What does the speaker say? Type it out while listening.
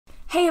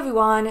Hey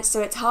everyone,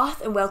 so it's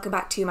Hearth and welcome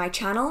back to my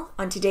channel.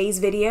 On today's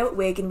video,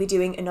 we're going to be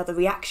doing another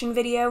reaction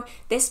video.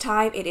 This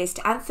time it is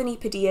to Anthony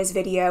Padilla's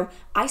video,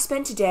 I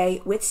Spent a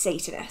Day with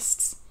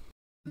Satanists.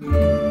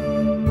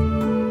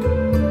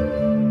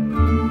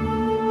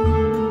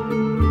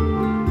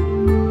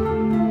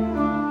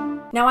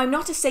 Now, I'm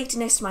not a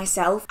Satanist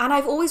myself, and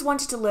I've always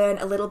wanted to learn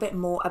a little bit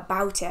more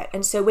about it,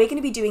 and so we're going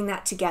to be doing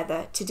that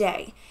together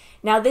today.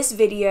 Now, this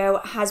video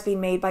has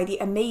been made by the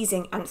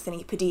amazing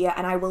Anthony Padilla,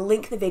 and I will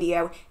link the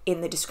video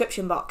in the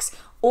description box.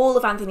 All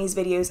of Anthony's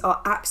videos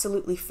are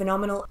absolutely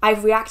phenomenal.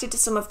 I've reacted to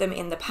some of them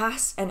in the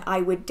past, and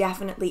I would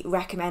definitely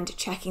recommend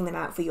checking them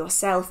out for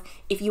yourself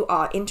if you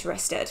are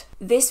interested.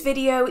 This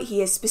video,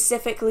 he is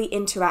specifically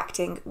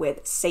interacting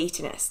with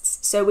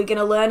Satanists. So we're going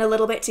to learn a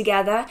little bit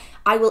together.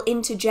 I will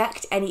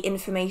interject any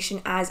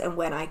information as and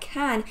when I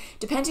can,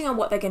 depending on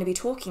what they're going to be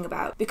talking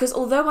about. Because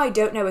although I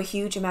don't know a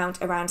huge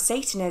amount around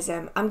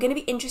Satanism, I'm going to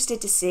be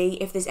interested to see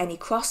if there's any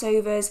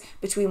crossovers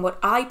between what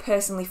I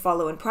personally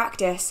follow and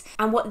practice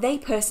and what they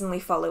personally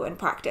follow and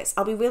practice.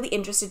 I'll be really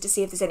interested to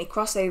see if there's any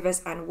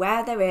crossovers, and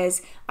where there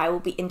is, I will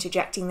be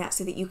interjecting that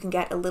so that you can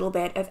get a little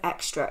bit of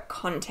extra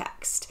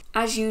context.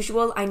 As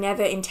usual, I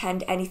never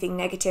intend anything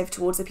negative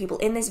towards the people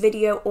in this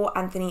video or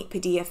Anthony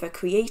Padilla for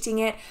creating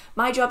it.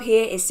 My job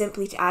here is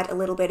simply to add a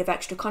little bit of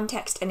extra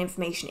context and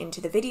information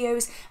into the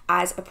videos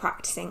as a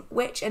practicing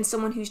witch and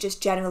someone who's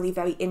just generally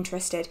very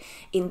interested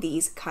in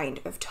these kind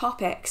of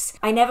topics.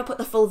 I never put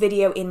the full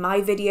video in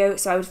my video,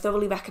 so I would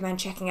thoroughly recommend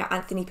checking out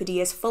Anthony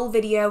Padilla's full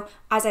video.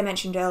 As I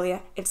mentioned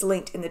earlier, it's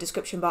linked in the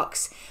description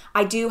box.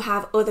 I do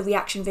have other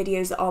reaction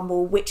videos that are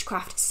more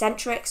witchcraft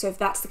centric, so if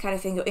that's the kind of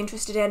thing you're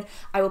interested in,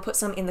 I will put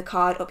some in the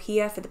card up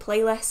here for the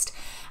playlist.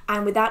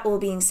 And with that all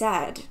being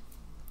said,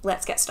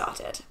 let's get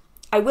started.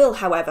 I will,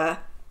 however,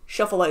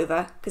 shuffle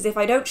over, because if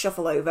I don't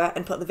shuffle over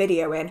and put the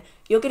video in,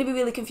 you're going to be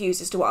really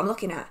confused as to what I'm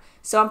looking at.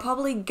 So I'm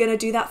probably going to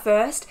do that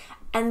first,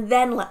 and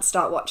then let's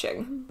start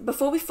watching.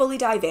 Before we fully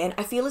dive in,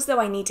 I feel as though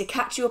I need to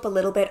catch you up a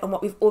little bit on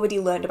what we've already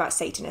learned about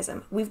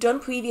Satanism. We've done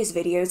previous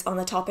videos on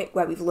the topic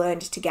where we've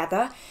learned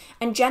together,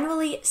 and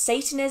generally,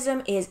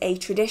 Satanism is a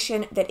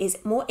tradition that is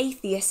more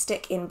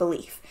atheistic in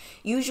belief.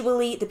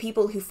 Usually, the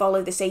people who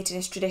follow the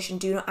Satanist tradition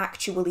do not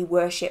actually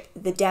worship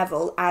the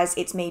devil as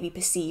it's maybe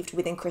perceived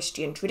within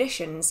Christian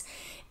traditions.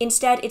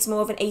 Instead, it's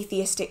more of an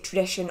atheistic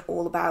tradition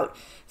all about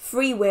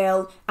free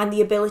will and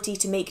the ability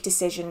to make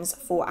decisions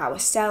for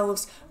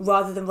ourselves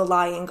rather than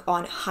relying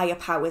on higher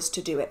powers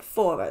to do it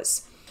for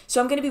us. So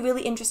I'm going to be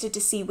really interested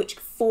to see which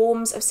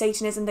forms of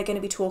Satanism they're going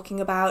to be talking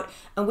about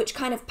and which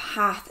kind of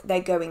path they're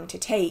going to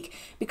take,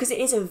 because it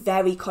is a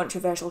very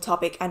controversial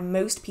topic and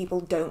most people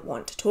don't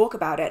want to talk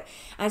about it.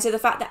 And so the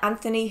fact that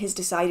Anthony has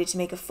decided to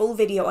make a full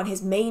video on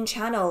his main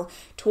channel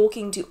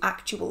talking to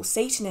actual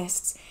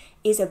Satanists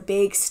is a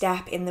big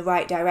step in the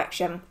right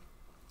direction.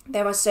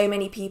 There are so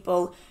many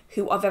people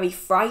who are very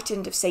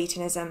frightened of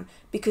Satanism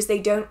because they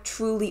don't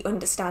truly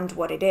understand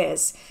what it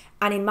is.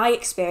 And in my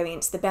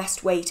experience, the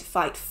best way to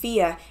fight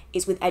fear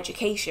is with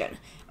education.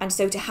 And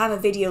so to have a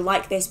video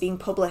like this being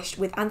published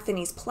with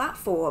Anthony's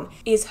platform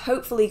is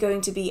hopefully going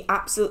to be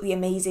absolutely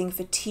amazing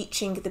for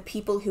teaching the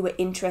people who are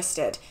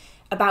interested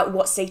about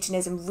what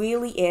Satanism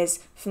really is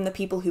from the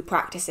people who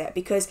practice it.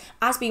 Because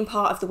as being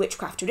part of the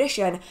witchcraft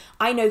tradition,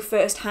 I know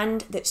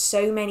firsthand that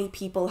so many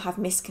people have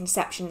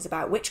misconceptions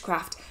about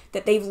witchcraft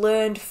that they've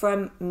learned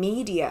from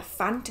media,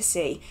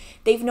 fantasy.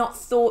 They've not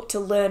thought to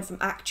learn from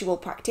actual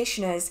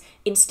practitioners.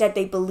 Instead,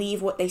 they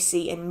believe what they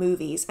see in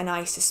movies, and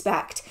I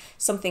suspect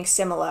something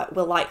similar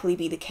will likely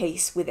be the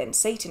case within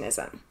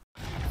Satanism.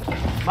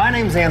 My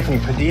name's Anthony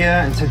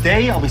Padilla, and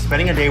today I'll be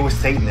spending a day with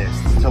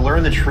Satanists to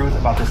learn the truth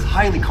about this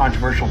highly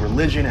controversial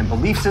religion and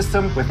belief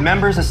system, with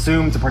members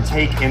assumed to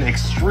partake in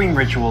extreme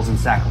rituals and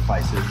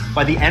sacrifices.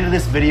 By the end of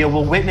this video,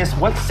 we'll witness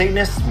what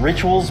Satanist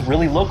rituals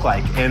really look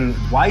like and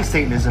why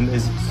Satanism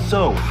is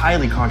so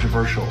highly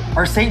controversial.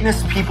 Are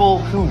Satanists people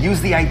who use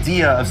the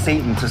idea of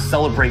Satan to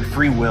celebrate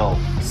free will,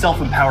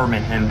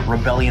 self-empowerment, and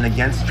rebellion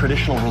against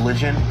traditional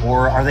religion?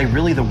 Or are they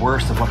really the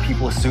worst of what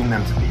people assume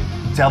them to be?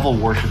 Devil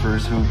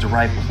worshippers who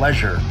derive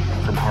pleasure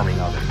from harming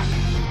others.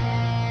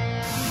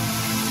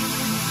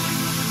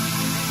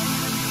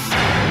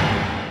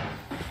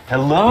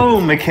 Hello,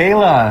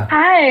 Mikayla.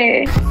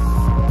 Hi.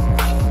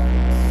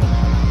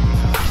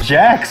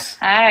 Jex.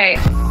 Hi.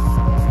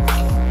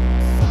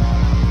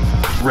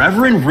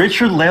 Reverend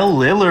Richard Lale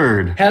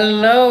Lillard.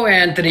 Hello,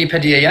 Anthony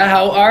Padilla.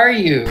 How are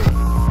you?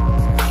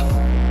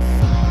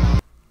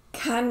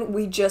 Can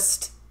we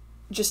just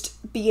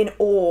be in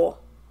awe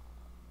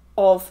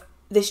of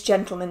this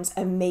gentleman's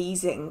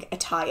amazing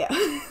attire?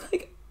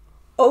 Like,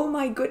 oh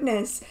my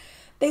goodness,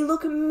 they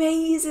look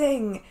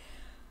amazing.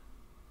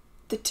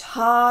 The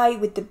tie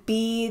with the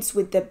beads,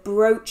 with the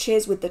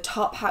brooches, with the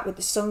top hat, with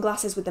the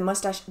sunglasses, with the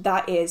mustache,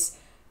 that is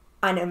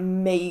an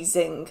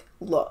amazing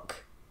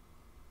look.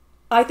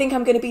 I think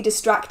I'm going to be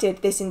distracted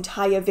this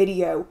entire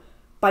video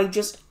by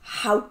just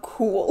how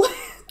cool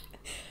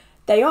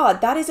they are.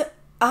 That is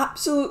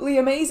absolutely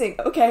amazing.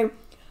 Okay,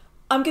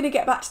 I'm gonna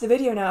get back to the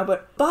video now,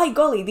 but by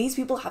golly, these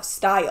people have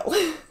style.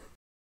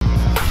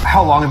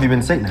 How long have you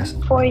been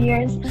Satanist? 4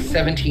 years.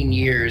 17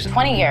 years.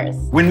 20 years.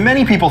 When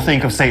many people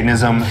think of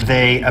Satanism,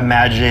 they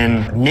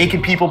imagine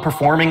naked people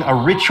performing a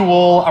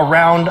ritual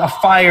around a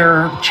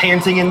fire,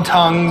 chanting in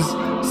tongues,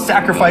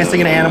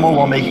 sacrificing an animal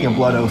while making a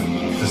blood oath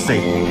to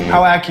Satan.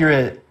 How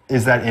accurate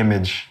is that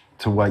image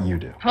to what you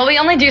do? Well, we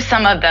only do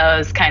some of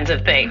those kinds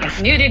of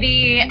things.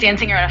 Nudity,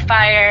 dancing around a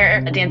fire,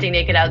 dancing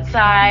naked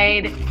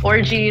outside,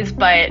 orgies,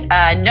 but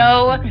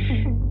no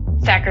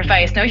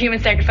sacrifice, no human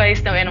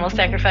sacrifice, no animal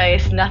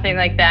sacrifice, nothing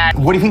like that.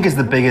 What do you think is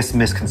the biggest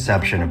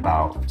misconception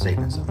about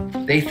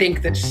Satanism? They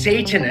think that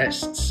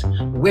Satanists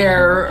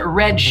wear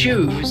red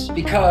shoes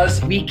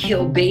because we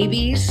kill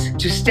babies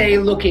to stay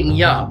looking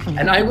young.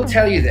 And I will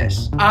tell you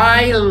this,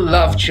 I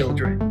love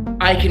children.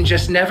 I can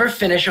just never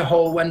finish a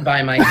whole one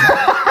by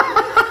myself.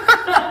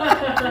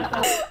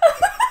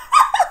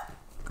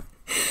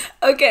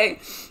 Okay,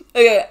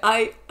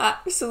 I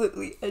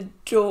absolutely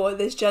adore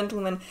this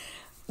gentleman.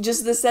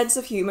 Just the sense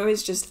of humor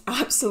is just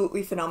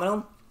absolutely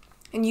phenomenal.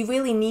 And you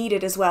really need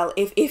it as well.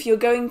 If you're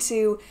going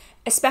to,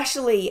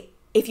 especially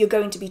if you're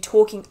going to be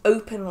talking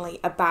openly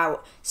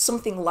about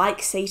something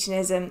like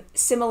Satanism,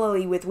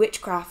 similarly with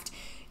witchcraft,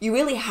 you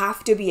really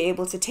have to be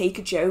able to take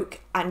a joke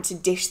and to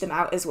dish them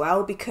out as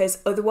well,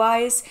 because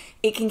otherwise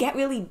it can get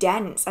really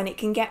dense and it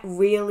can get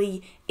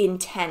really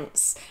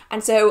intense.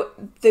 And so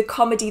the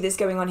comedy that's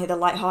going on here, the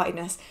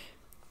lightheartedness,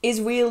 is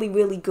really,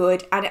 really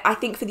good. And I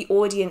think for the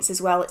audience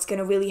as well, it's going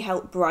to really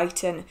help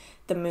brighten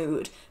the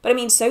mood. But I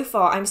mean, so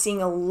far I'm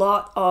seeing a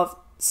lot of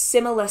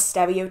similar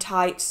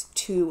stereotypes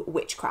to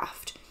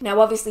witchcraft. Now,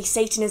 obviously,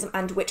 Satanism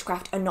and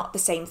witchcraft are not the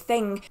same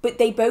thing, but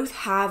they both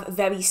have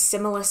very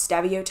similar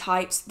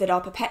stereotypes that are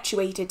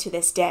perpetuated to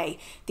this day.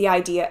 The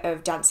idea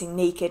of dancing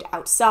naked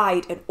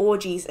outside, and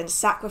orgies, and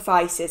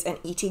sacrifices, and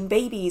eating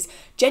babies.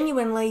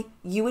 Genuinely,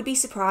 you would be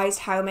surprised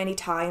how many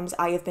times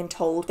I have been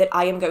told that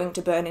I am going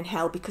to burn in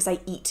hell because I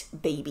eat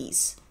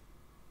babies.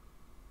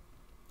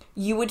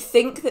 You would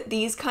think that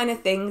these kind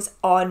of things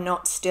are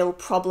not still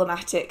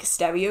problematic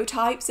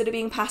stereotypes that are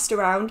being passed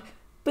around,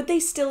 but they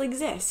still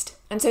exist.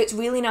 And so it's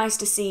really nice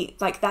to see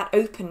like that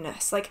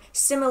openness. Like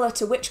similar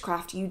to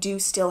witchcraft, you do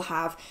still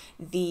have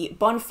the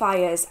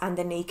bonfires and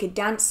the naked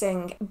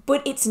dancing,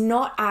 but it's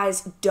not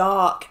as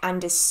dark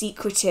and as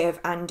secretive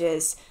and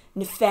as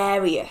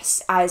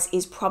nefarious as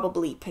is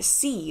probably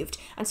perceived.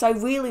 And so I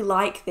really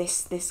like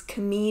this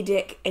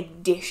comedic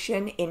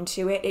addition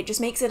into it. It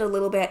just makes it a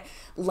little bit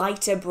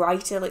lighter,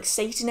 brighter. Like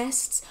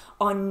Satanists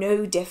are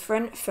no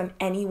different from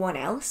anyone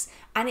else,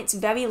 and it's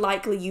very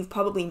likely you've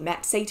probably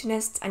met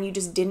Satanists and you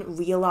just didn't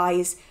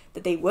realize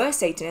that they were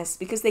Satanists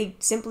because they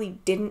simply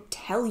didn't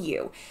tell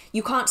you.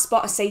 You can't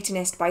spot a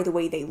Satanist by the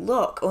way they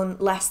look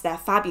unless they're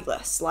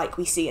fabulous, like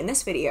we see in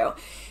this video.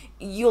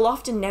 You'll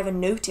often never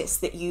notice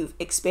that you've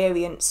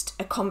experienced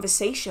a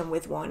conversation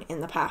with one in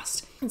the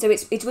past. And so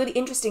it's really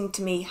interesting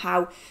to me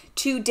how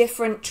two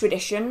different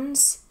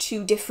traditions,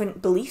 two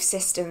different belief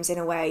systems in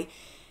a way,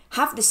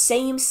 have the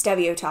same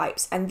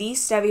stereotypes, and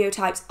these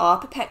stereotypes are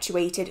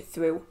perpetuated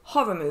through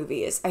horror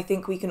movies. I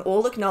think we can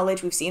all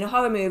acknowledge we've seen a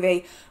horror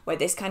movie where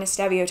this kind of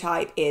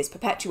stereotype is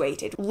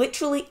perpetuated.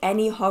 Literally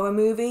any horror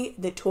movie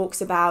that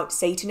talks about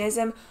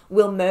Satanism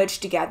will merge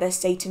together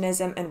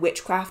Satanism and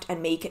witchcraft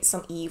and make it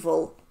some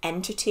evil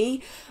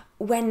entity,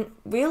 when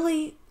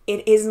really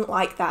it isn't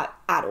like that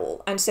at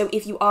all. And so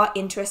if you are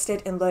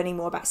interested in learning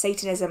more about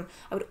Satanism,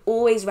 I would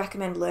always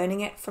recommend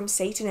learning it from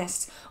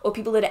Satanists or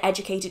people that are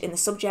educated in the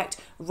subject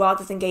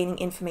rather than gaining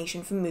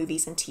information from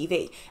movies and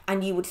TV.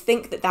 And you would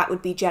think that that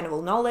would be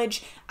general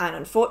knowledge, and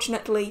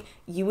unfortunately,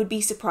 you would be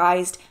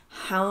surprised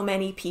how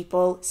many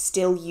people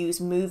still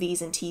use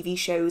movies and TV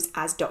shows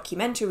as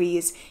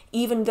documentaries,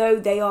 even though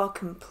they are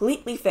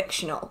completely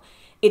fictional.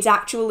 It's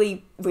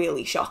actually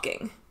really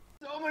shocking.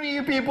 So many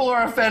of you people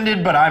are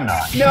offended, but I'm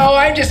not. No,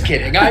 I'm just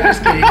kidding. I'm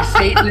just kidding.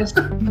 Satanists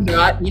do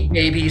not eat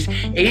babies.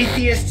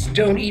 Atheists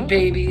don't eat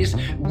babies.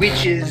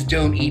 Witches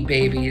don't eat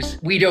babies.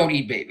 We don't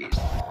eat babies.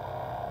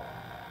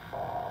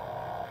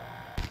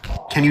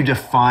 Can you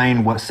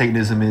define what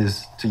Satanism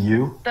is to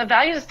you? The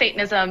values of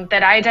Satanism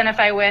that I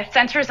identify with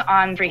centers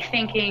on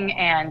rethinking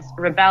and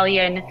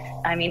rebellion.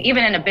 I mean,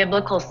 even in a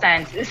biblical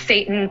sense,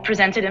 Satan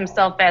presented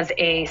himself as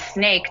a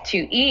snake to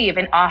Eve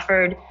and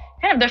offered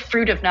kind of the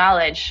fruit of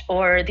knowledge,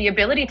 or the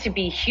ability to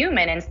be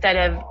human instead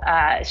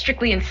of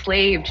strictly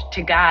enslaved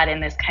to God in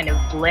this kind of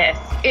bliss.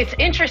 It's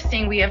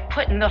interesting, we have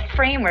put in the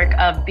framework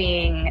of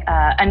being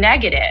a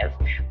negative,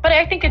 but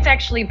I think it's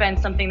actually been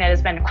something that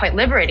has been quite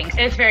liberating.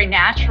 It's very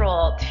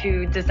natural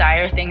to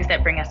desire things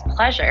that bring us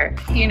pleasure.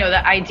 You know,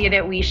 the idea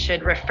that we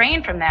should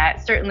refrain from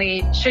that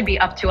certainly should be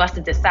up to us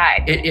to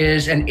decide. It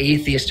is an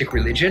atheistic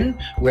religion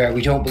where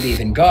we don't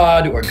believe in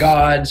God or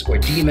gods or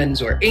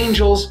demons or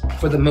angels.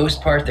 For the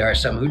most part, there are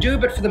some who do,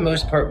 but for the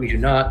most part, we do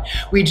not.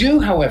 We do,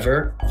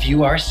 however,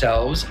 view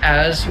ourselves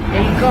as a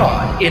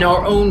god in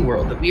our own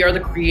world, that we are the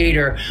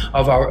creator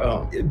of our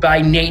own.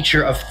 By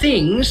nature of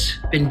things,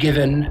 been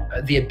given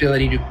the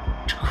ability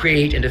to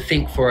create and to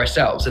think for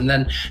ourselves. And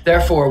then,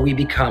 therefore, we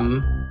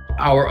become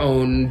our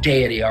own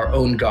deity, our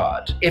own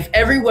God. If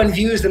everyone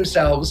views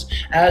themselves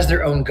as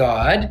their own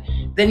God,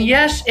 then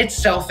yes, it's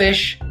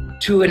selfish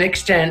to an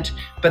extent,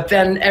 but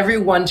then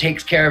everyone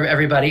takes care of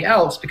everybody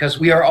else because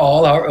we are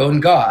all our own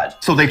God.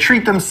 So they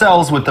treat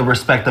themselves with the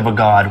respect of a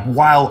God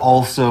while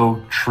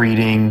also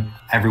treating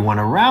everyone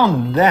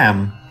around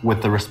them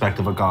with the respect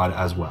of a God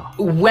as well.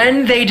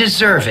 When they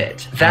deserve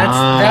it.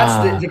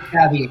 That's the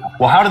caveat.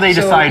 Well, how do they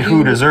decide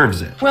who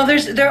deserves it? Well,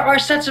 there are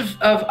sets of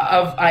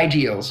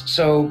ideals.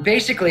 So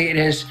basically it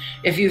is,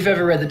 if you've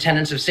ever read the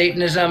tenets of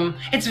Satanism,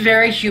 it's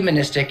very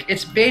humanistic.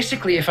 It's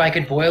basically, if I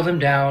could boil them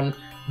down,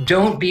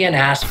 don't be an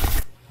ass.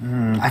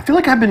 I feel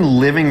like I've been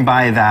living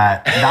by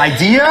that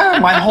idea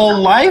my whole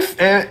life.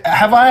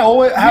 Have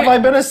I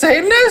been a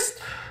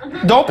Satanist?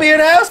 Don't be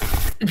an ass.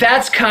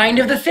 That's kind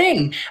of the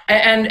thing.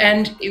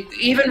 And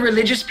even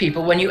religious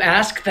people, when you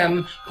ask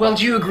them, well,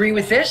 do you agree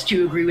with this? Do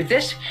you agree with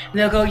this? And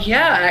they'll go,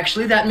 yeah,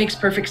 actually, that makes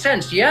perfect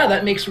sense. Yeah,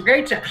 that makes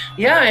great sense.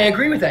 Yeah, I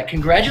agree with that.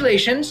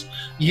 Congratulations.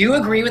 You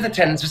agree with the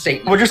tenets of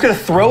Satan. We're just going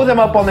to throw them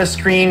up on the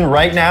screen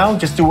right now.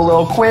 Just do a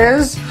little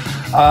quiz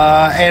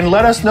and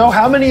let us know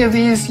how many of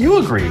these you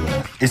agree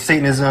with. Is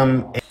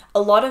Satanism... A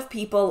lot of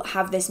people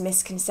have this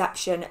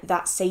misconception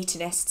that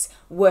Satanists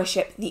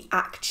worship the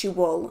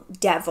actual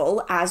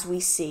devil, as we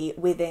see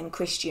within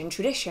Christian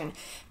tradition.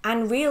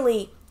 And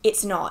really,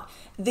 it's not.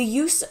 The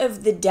use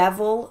of the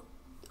devil,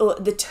 or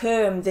the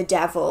term the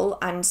devil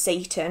and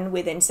Satan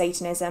within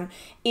Satanism,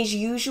 is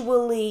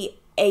usually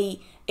an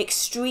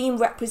extreme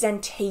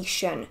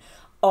representation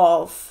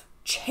of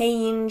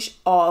change,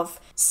 of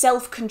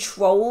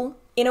self-control,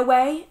 in a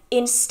way,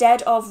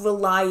 instead of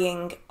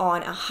relying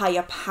on a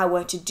higher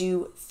power to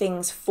do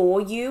things for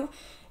you.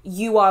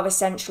 You are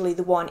essentially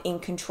the one in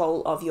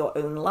control of your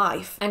own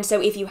life. And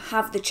so if you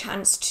have the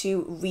chance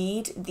to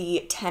read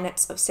the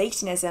tenets of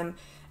Satanism,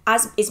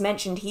 as is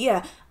mentioned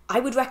here,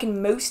 I would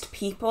reckon most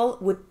people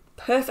would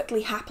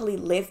perfectly happily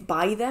live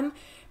by them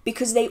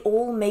because they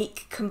all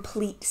make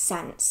complete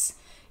sense.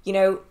 You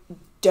know,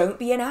 don't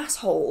be an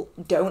asshole.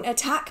 Don't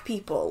attack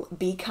people.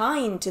 Be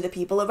kind to the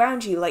people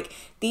around you. Like,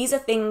 these are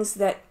things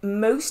that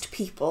most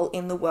people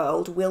in the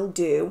world will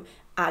do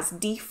as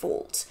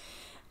default.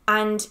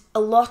 And a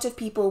lot of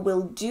people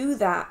will do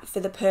that for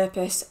the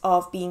purpose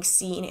of being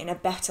seen in a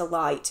better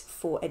light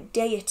for a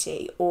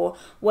deity or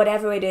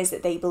whatever it is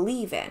that they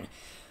believe in.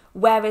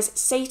 Whereas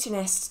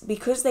Satanists,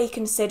 because they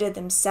consider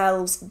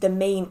themselves the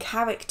main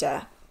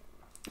character,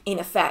 in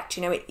effect,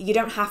 you know, you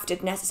don't have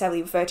to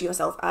necessarily refer to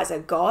yourself as a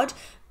god,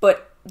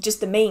 but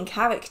just the main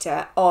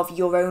character of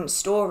your own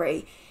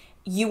story,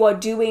 you are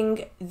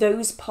doing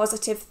those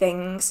positive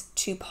things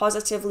to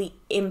positively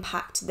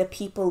impact the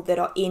people that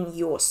are in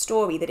your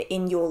story, that are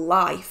in your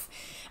life.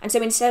 And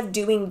so instead of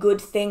doing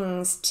good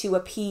things to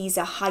appease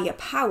a higher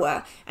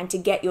power and to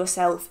get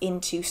yourself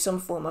into some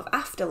form of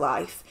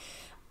afterlife,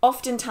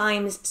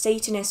 oftentimes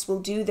Satanists will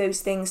do those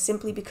things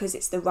simply because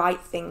it's the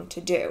right thing to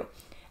do.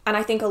 And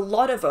I think a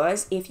lot of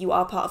us, if you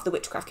are part of the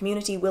witchcraft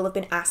community, will have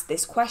been asked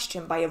this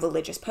question by a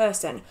religious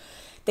person.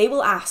 They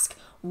will ask,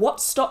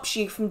 what stops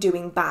you from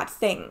doing bad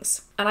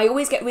things? And I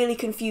always get really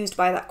confused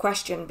by that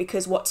question,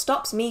 because what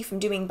stops me from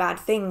doing bad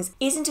things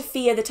isn't a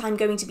fear that I'm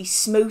going to be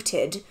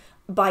smoted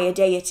by a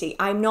deity.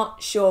 I'm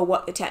not sure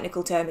what the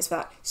technical term is for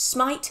that.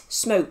 Smite,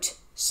 smote,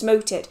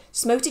 smoted.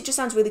 Smoted just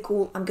sounds really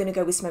cool. I'm going to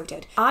go with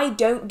smoted. I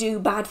don't do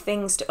bad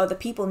things to other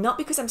people, not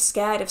because I'm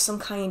scared of some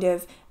kind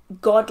of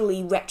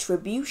godly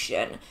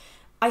retribution.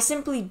 I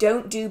simply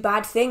don't do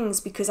bad things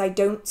because I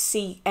don't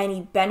see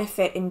any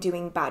benefit in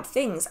doing bad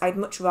things. I'd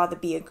much rather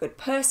be a good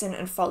person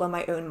and follow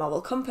my own moral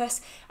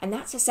compass, and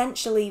that's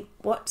essentially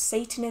what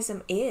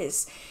Satanism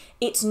is.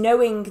 It's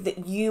knowing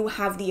that you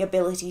have the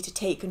ability to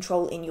take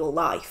control in your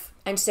life.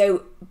 And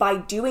so by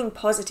doing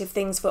positive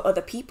things for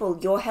other people,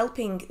 you're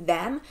helping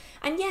them.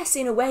 And yes,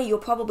 in a way, you're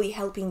probably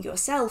helping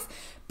yourself,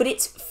 but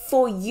it's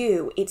for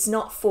you. It's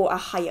not for a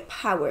higher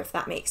power, if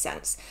that makes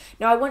sense.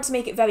 Now, I want to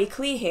make it very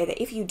clear here that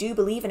if you do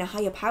believe in a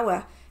higher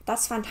power,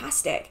 that's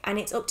fantastic. And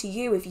it's up to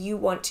you if you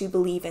want to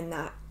believe in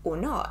that or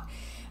not.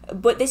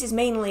 But this is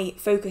mainly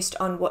focused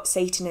on what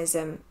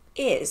Satanism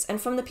is. And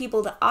from the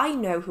people that I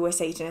know who are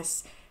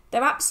Satanists,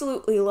 they're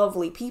absolutely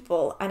lovely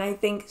people, and I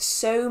think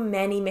so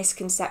many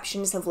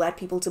misconceptions have led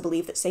people to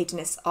believe that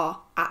Satanists are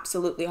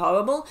absolutely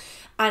horrible,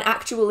 and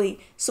actually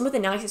some of the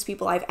nicest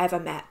people I've ever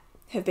met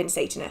have been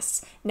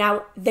Satanists.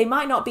 Now, they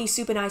might not be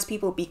super nice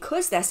people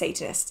because they're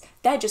Satanists,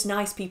 they're just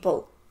nice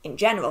people in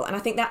general, and I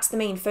think that's the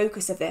main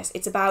focus of this.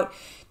 It's about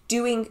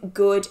doing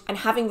good and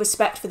having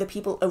respect for the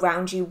people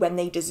around you when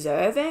they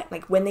deserve it,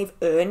 like when they've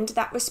earned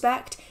that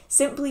respect,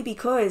 simply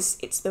because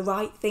it's the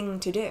right thing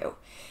to do.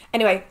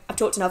 Anyway, I've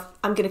talked enough.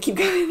 I'm going to keep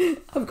going.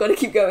 I've got to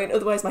keep going,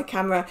 otherwise my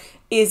camera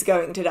is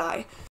going to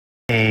die.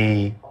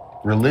 A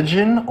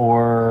religion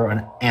or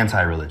an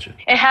anti-religion?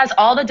 It has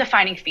all the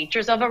defining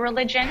features of a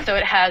religion. So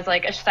it has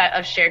like a set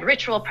of shared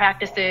ritual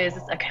practices,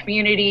 a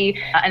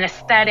community, an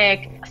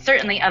aesthetic,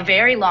 certainly a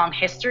very long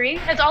history.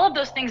 It's all of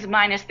those things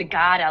minus the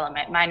God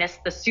element, minus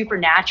the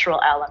supernatural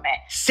element.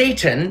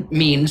 Satan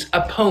means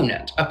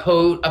opponent,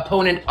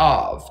 opponent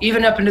of.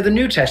 Even up into the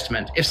New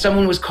Testament, if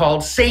someone was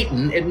called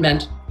Satan, it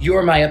meant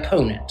you're my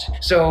opponent.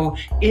 So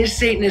is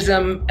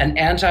Satanism an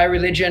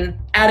anti-religion?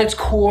 At its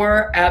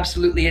core,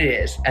 absolutely it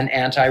is. An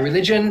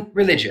anti-religion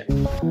religion.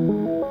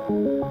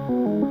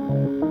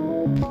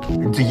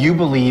 Do you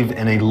believe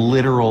in a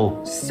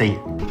literal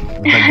Satan?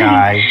 The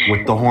guy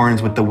with the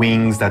horns, with the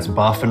wings, that's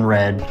buff and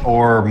red,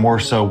 or more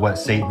so what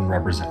Satan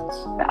represents?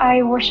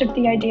 I worship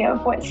the idea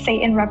of what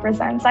Satan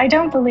represents. I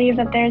don't believe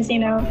that there's,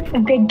 a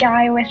big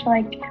guy with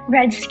like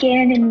red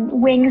skin and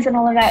wings and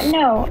all of that.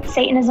 No,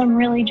 Satanism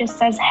really just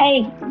says,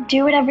 hey,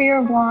 do whatever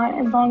you want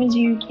as long as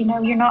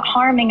you're not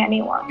harming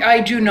anyone.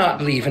 I do not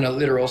believe in a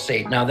literal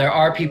Satan. Now, there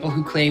are people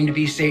who claim to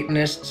be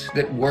Satanists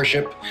that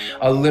worship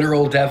a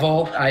literal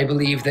devil. I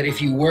believe that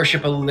if you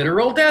worship a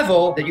literal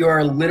devil, that you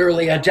are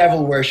literally a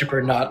devil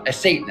worshiper, not a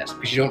Satanist,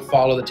 because you don't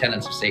follow the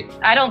tenets of Satan.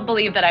 I don't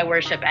believe that I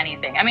worship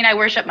anything. I mean, I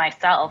worship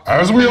myself.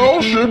 As we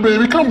all should,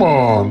 baby, come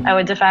on. I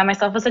would define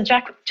myself as a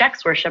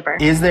Jex worshiper.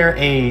 Is there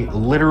a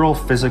literal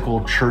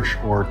physical church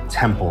or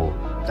temple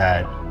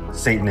that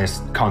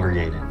Satanists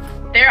congregate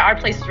in? There are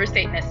places where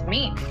Satanists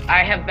meet.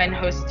 I have been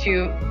host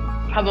to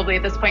probably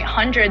at this point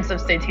hundreds of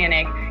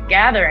satanic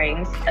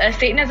gatherings.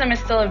 Satanism is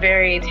still a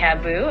very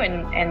taboo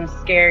and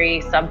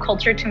scary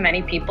subculture to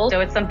many people,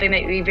 so it's something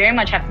that we very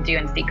much have to do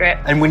in secret.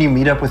 And when you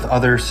meet up with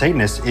other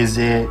Satanists, is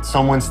it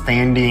someone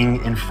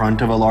standing in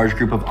front of a large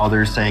group of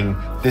others saying,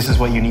 this is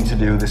what you need to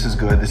do, this is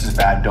good, this is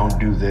bad, don't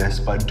do this,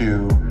 but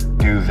do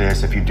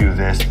this, if you do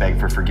this, beg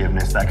for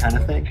forgiveness, that kind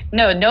of thing?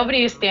 No,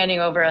 nobody is standing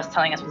over us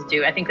telling us what to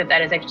do. I think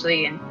that is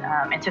actually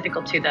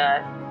antithetical to the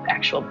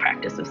actual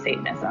practice of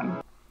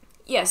Satanism.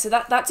 Yeah, so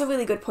that's a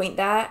really good point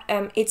there.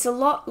 It's a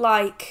lot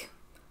like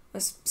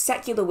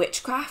secular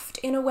witchcraft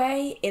in a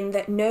way, in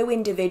that no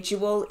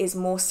individual is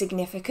more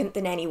significant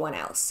than anyone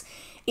else.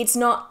 It's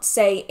not,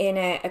 say, in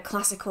a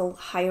classical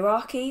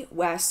hierarchy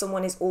where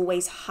someone is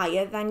always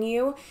higher than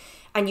you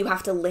and you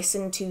have to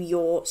listen to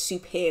your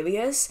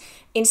superiors.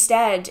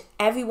 Instead,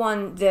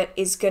 everyone that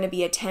is going to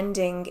be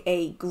attending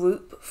a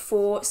group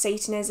for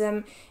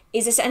Satanism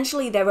is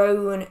essentially their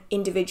own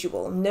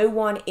individual. No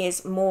one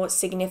is more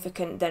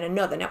significant than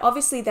another. Now,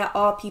 obviously, there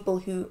are people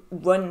who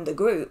run the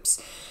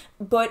groups,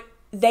 but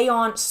they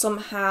aren't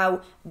somehow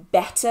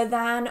better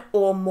than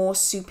or more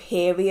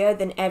superior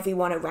than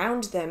everyone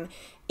around them.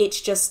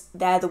 It's just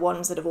they're the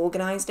ones that have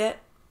organised it.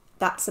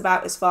 That's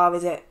about as far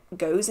as it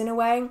goes in a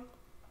way.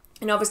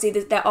 And obviously,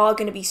 there are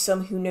going to be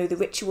some who know the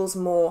rituals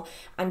more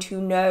and who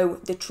know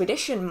the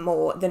tradition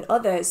more than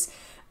others.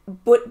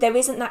 But there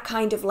isn't that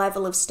kind of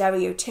level of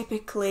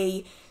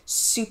stereotypically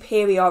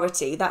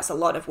superiority. That's a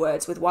lot of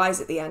words with Y's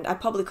at the end. I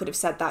probably could have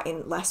said that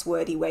in less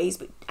wordy ways,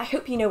 but I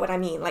hope you know what I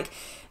mean. Like,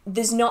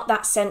 there's not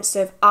that sense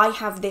of, I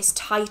have this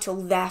title,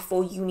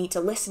 therefore you need to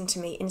listen to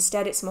me.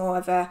 Instead, it's more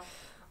of a,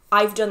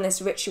 I've done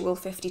this ritual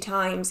 50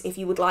 times. If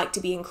you would like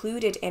to be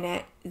included in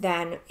it,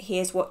 then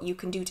here's what you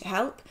can do to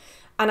help.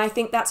 And I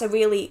think that's a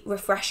really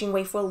refreshing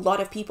way for a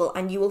lot of people.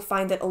 And you will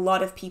find that a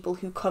lot of people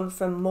who come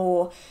from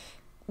more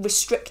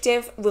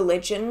restrictive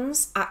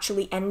religions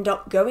actually end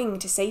up going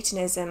to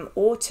Satanism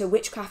or to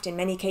witchcraft in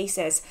many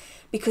cases,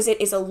 because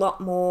it is a lot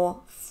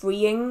more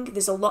freeing.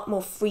 There's a lot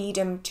more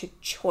freedom to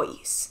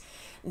choice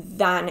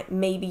than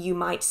maybe you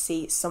might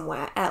see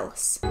somewhere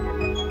else. Do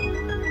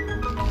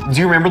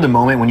you remember the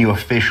moment when you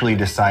officially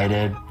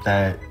decided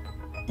that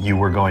you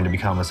were going to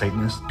become a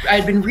Satanist?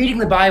 I'd been reading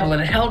the Bible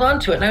and I held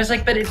on to it and I was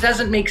like, but it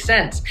doesn't make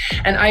sense.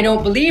 And I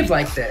don't believe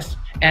like this.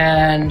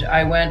 And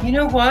I went, you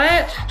know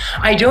what?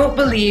 I don't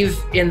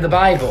believe in the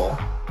Bible.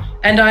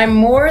 And I'm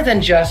more than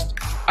just,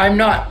 I'm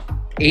not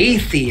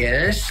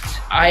atheist.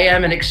 I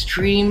am an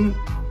extreme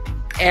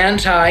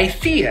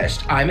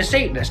anti-theist. I'm a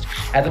Satanist.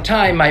 At the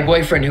time, my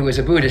boyfriend, who was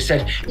a Buddhist,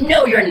 said,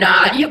 no, you're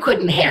not. You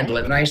couldn't handle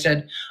it. And I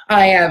said,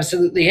 I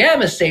absolutely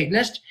am a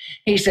Satanist.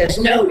 He says,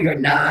 no, you're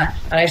not.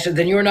 And I said,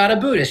 then you're not a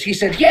Buddhist. He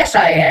said, yes,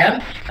 I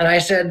am. And I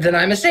said, then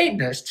I'm a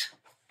Satanist.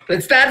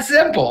 It's that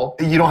simple.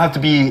 You don't have to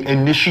be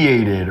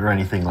initiated or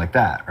anything like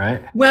that,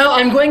 right? Well,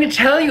 I'm going to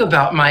tell you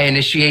about my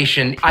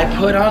initiation. I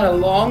put on a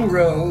long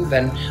robe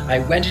and I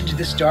went into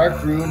this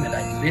dark room and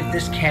I lit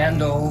this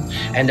candle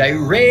and I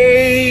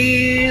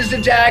raised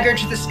a dagger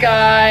to the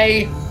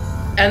sky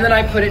and then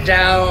I put it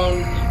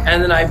down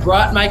and then I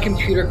brought my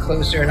computer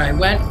closer and I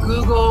went,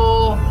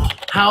 Google,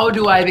 how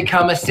do I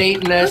become a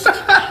Satanist?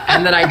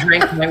 And then I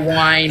drank my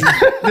wine.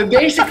 The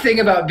basic thing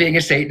about being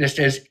a Satanist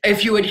is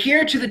if you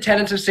adhere to the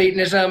tenets of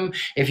Satanism,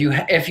 if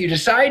you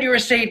decide you're a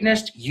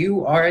Satanist,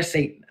 you are a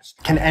Satanist.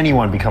 Can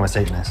anyone become a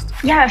Satanist?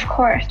 Yeah, of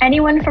course.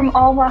 Anyone from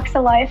all walks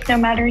of life, no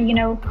matter,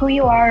 who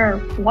you are or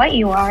what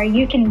you are,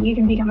 you can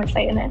become a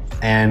Satanist.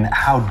 And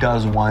how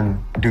does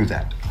one do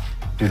that?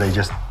 Do they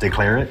just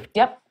declare it?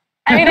 Yep.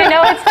 I mean, I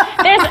know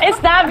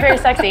it's not very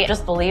sexy.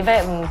 Just believe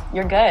it and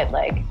you're good.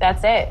 Like,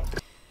 that's it.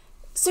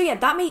 So yeah,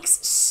 that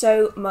makes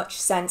so much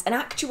sense. And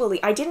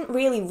actually, I didn't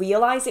really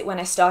realize it when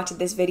I started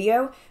this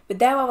video, but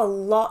there are a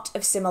lot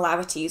of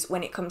similarities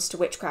when it comes to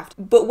witchcraft.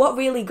 But what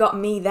really got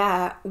me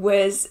there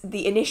was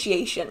the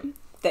initiation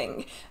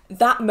thing.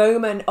 That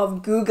moment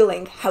of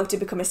Googling how to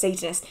become a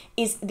Satanist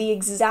is the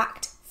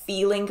exact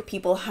feeling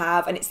people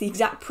have, and it's the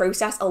exact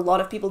process a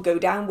lot of people go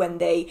down when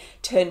they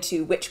turn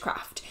to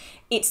witchcraft.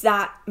 It's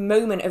that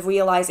moment of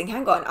realizing,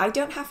 hang on, I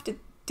don't have to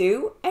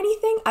do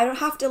anything. I don't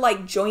have to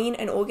like join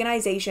an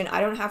organization. I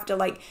don't have to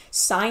like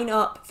sign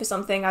up for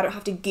something. I don't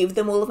have to give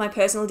them all of my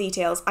personal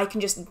details. I can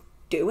just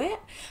do it.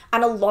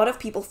 And a lot of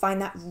people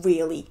find that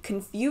really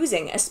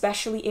confusing,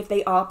 especially if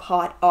they are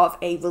part of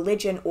a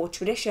religion or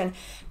tradition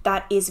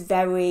that is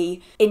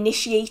very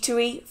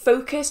initiatory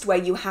focused, where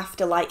you have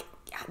to like,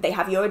 they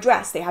have your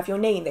address, they have your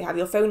name, they have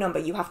your phone number,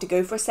 you have to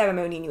go for a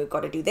ceremony and you've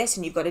got to do this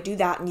and you've got to do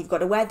that and you've got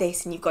to wear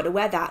this and you've got to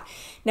wear that.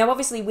 Now,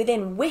 obviously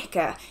within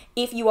Wicca,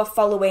 if you are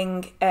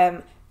following,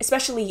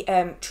 especially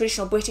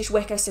traditional British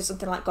Wicca, so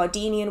something like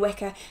Gardenian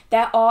Wicca,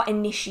 there are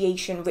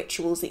initiation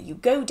rituals that you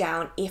go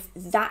down if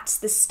that's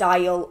the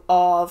style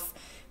of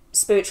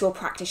spiritual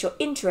practice you're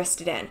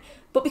interested in.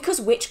 But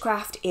because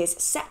witchcraft is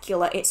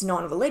secular, it's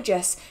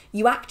non-religious,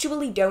 you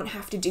actually don't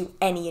have to do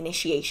any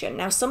initiation.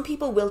 Now, some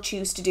people will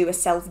choose to do a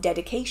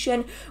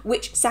self-dedication,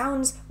 which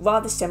sounds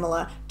rather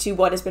similar to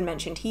what has been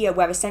mentioned here,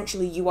 where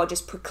essentially you are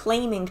just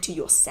proclaiming to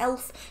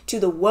yourself, to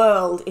the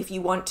world, if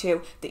you want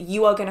to, that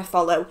you are going to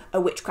follow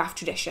a witchcraft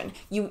tradition.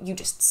 You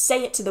just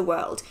say it to the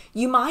world.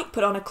 You might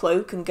put on a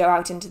cloak and go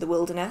out into the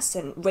wilderness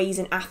and raise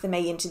an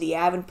athame into the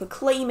air and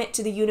proclaim it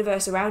to the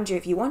universe around you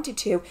if you wanted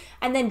to,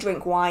 and then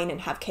drink wine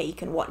and have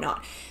cake and whatnot.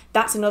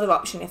 That's another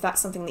option if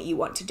that's something that you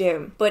want to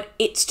do. But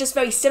it's just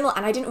very similar,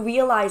 and I didn't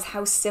realize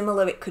how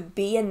similar it could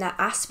be in that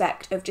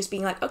aspect of just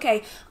being like,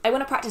 okay, I want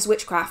to practice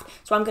witchcraft,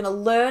 so I'm going to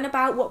learn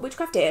about what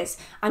witchcraft is,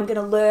 I'm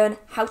going to learn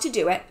how to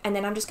do it, and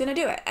then I'm just going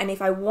to do it. And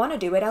if I want to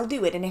do it, I'll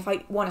do it, and if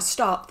I want to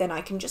stop, then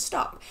I can just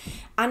stop.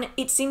 And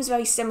it seems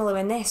very similar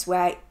in this,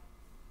 where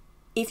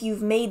if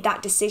you've made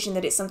that decision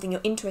that it's something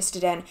you're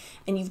interested in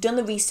and you've done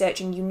the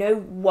research and you know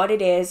what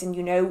it is and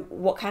you know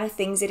what kind of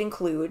things it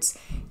includes,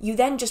 you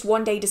then just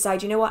one day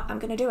decide, you know what, I'm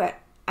going to do it.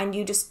 And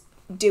you just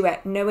do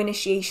it. No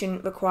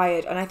initiation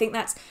required. And I think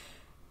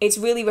it's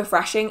really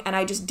refreshing, and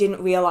I just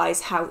didn't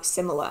realize how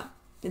similar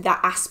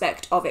that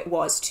aspect of it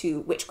was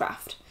to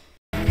witchcraft.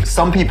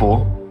 Some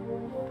people,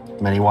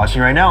 many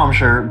watching right now, I'm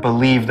sure,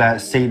 believe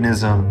that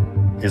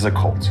Satanism is a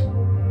cult.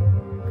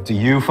 Do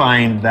you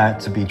find that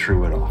to be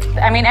true at all?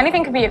 I mean,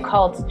 anything could be a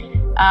cult.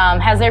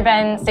 Has there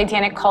been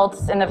satanic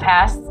cults in the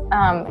past?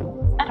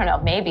 I don't know,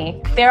 maybe.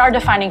 There are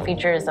defining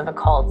features of a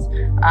cult,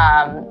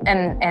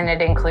 and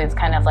it includes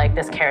kind of like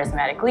this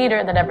charismatic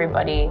leader that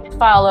everybody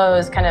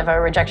follows, kind of a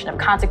rejection of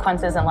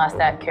consequences unless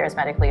that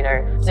charismatic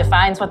leader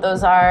defines what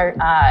those are.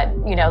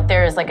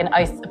 There's like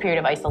a period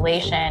of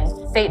isolation.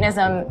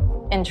 Satanism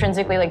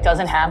intrinsically like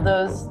doesn't have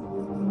those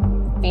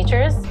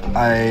features.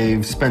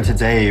 I've spent a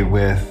day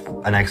with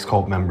an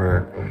ex-cult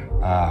member.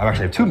 I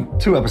actually have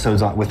two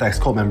episodes with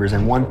ex-cult members,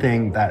 and one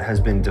thing that has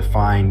been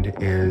defined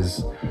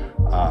is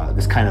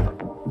this kind of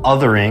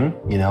othering.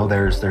 You know,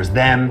 there's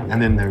them,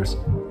 and then there's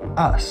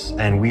us,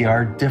 and we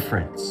are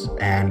different,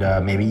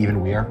 and maybe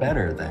even we are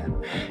better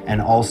than.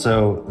 And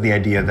also the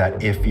idea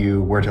that if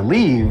you were to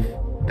leave,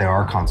 there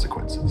are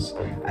consequences.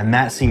 And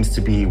that seems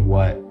to be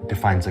what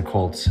defines a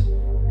cult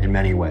in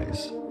many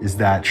ways. Is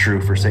that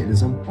true for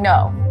Satanism?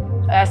 No,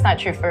 that's not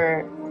true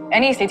for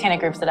any satanic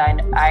groups that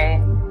I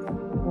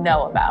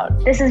know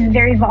about. This is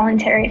very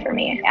voluntary for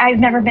me. I've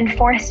never been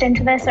forced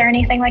into this or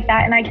anything like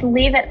that, and I can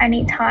leave at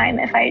any time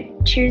if I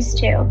choose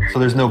to. So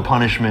there's no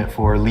punishment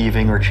for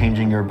leaving or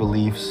changing your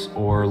beliefs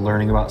or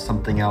learning about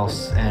something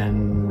else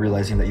and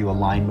realizing that you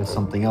align with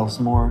something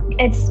else more?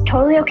 It's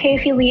totally okay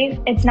if you leave.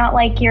 It's not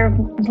like you're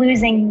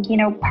losing,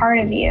 part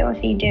of you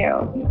if you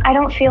do. I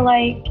don't feel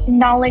like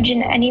knowledge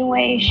in any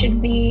way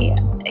should be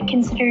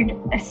considered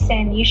a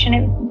sin. You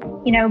shouldn't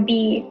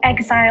be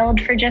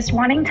exiled for just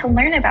wanting to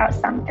learn about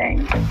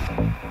something.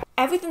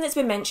 Everything that's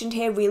been mentioned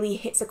here really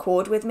hits a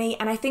chord with me,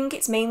 and I think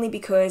it's mainly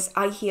because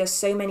I hear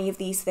so many of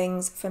these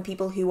things from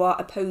people who are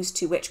opposed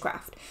to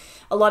witchcraft.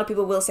 A lot of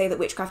people will say that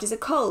witchcraft is a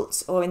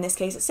cult, or in this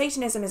case that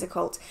Satanism is a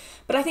cult.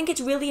 But I think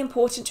it's really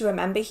important to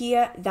remember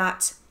here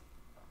that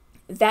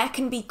there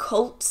can be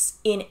cults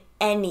in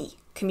any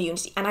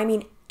community, and I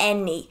mean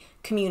any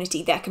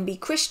community. There can be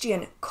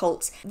Christian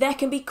cults, there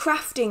can be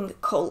crafting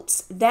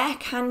cults, there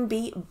can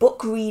be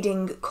book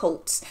reading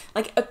cults.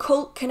 Like, a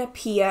cult can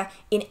appear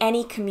in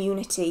any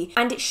community,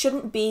 and it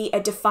shouldn't be a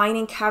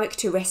defining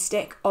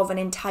characteristic of an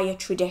entire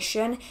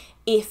tradition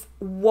if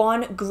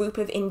one group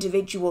of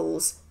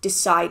individuals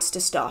decides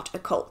to start a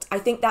cult. I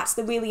think that's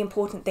the really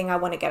important thing I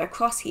want to get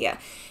across here,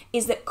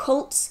 is that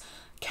cults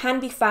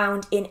can be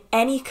found in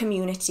any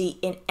community,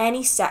 in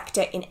any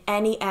sector, in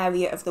any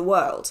area of the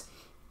world.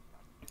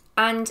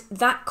 And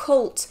that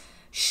cult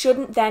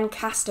shouldn't then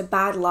cast a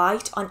bad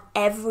light on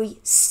every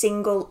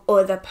single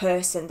other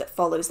person that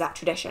follows that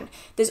tradition.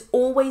 There's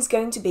always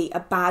going to be a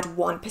bad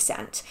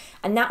 1%,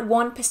 and that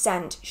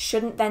 1%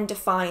 shouldn't then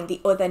define the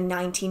other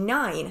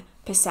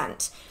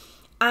 99%.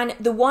 And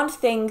the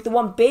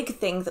one big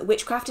thing that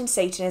witchcraft and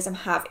Satanism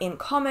have in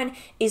common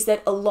is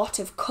that a lot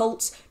of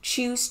cults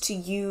choose to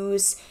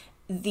use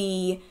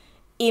the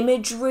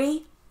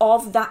imagery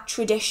of that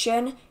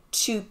tradition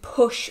to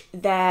push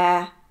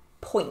their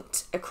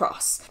point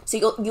across.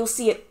 So you'll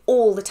see it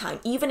all the time,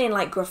 even in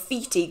like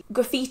graffiti.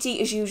 Graffiti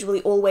is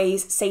usually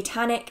always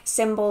satanic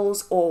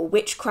symbols or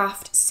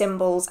witchcraft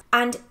symbols,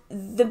 and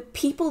the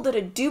people that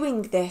are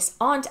doing this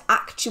aren't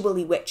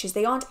actually witches,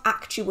 they aren't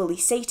actually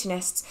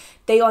Satanists,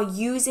 they are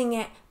using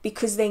it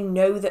because they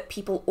know that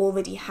people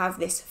already have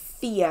this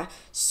fear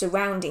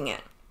surrounding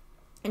it.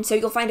 And so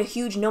you'll find a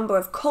huge number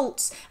of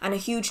cults and a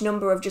huge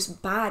number of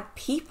just bad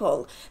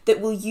people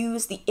that will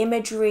use the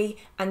imagery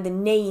and the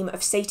name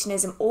of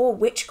Satanism or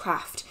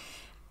witchcraft,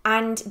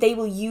 and they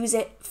will use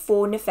it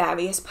for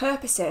nefarious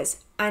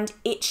purposes. And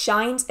it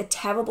shines a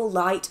terrible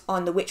light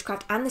on the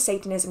witchcraft and the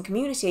Satanism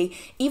community,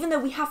 even though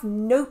we have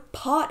no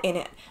part in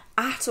it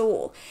at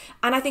all.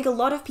 And I think a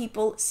lot of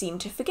people seem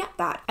to forget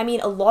that. I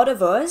mean, a lot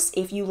of us,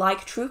 if you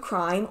like true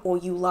crime or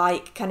you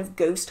like kind of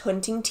ghost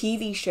hunting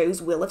TV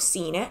shows, will have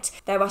seen it.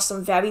 There are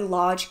some very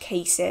large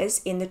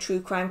cases in the true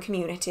crime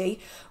community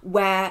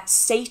where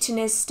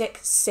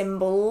satanistic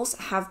symbols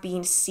have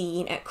been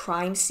seen at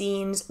crime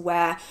scenes,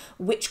 where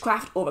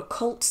witchcraft or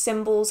occult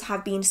symbols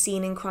have been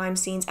seen in crime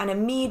scenes, and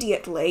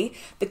immediately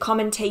the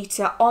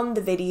commentator on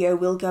the video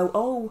will go,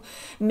 oh,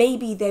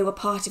 maybe they were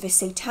part of a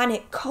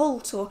satanic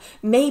cult, or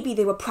maybe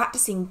they were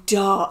practicing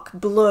dark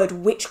blood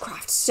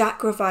witchcraft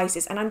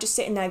sacrifices. And I'm just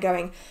sitting there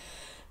going,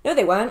 no,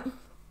 they weren't.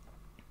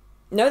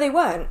 No, they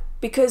weren't.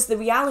 Because the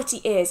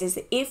reality is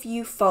that if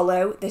you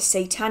follow the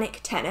satanic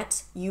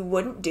tenets, you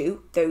wouldn't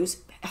do those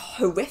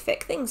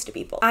horrific things to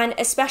people. And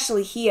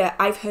especially here,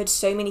 I've heard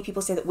so many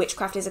people say that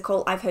witchcraft is a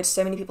cult. I've heard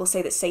so many people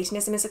say that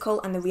Satanism is a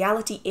cult. And the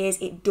reality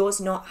is it does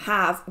not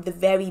have the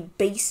very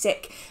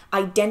basic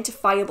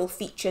identifiable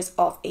features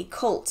of a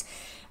cult.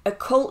 A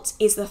cult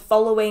is the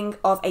following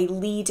of a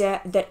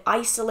leader that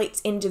isolates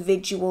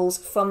individuals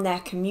from their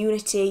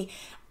community,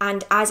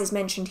 and as is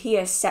mentioned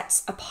here,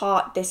 sets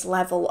apart this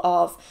level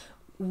of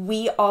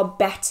we are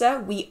better,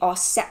 we are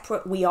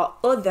separate, we are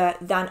other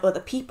than other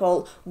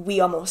people, we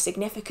are more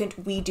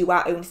significant, we do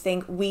our own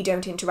thing, we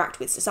don't interact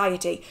with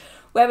society.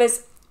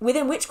 Whereas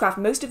within witchcraft,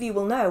 most of you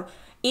will know,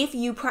 if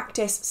you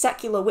practice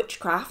secular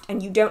witchcraft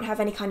and you don't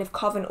have any kind of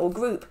coven or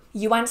group,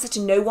 you answer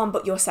to no one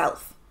but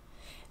yourself.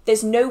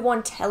 There's no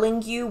one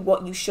telling you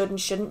what you should and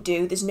shouldn't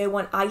do. There's no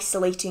one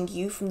isolating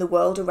you from the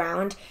world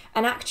around.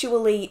 And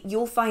actually,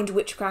 you'll find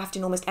witchcraft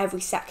in almost every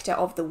sector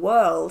of the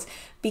world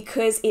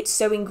because it's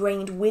so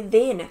ingrained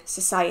within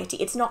society.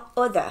 It's not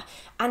other.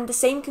 And the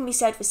same can be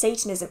said for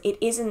Satanism. It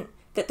isn't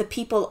that the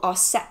people are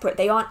separate.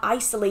 They aren't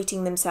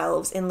isolating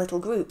themselves in little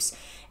groups.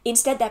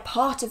 Instead, they're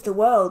part of the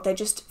world. They're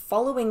just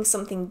following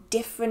something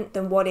different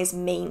than what is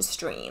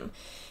mainstream.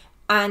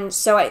 And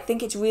so I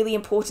think it's really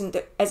important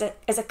that as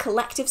a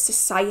collective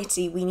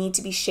society, we need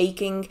to be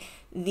shaking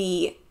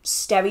the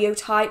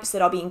stereotypes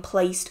that are being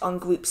placed on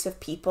groups of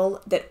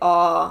people that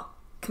are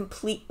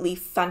completely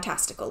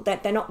fantastical.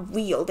 They're not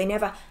real. They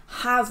never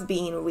have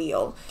been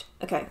real.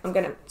 Okay, I'm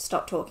going to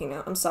stop talking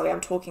now. I'm sorry,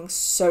 I'm talking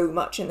so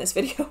much in this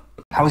video.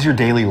 How is your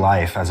daily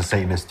life as a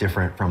Satanist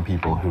different from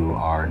people who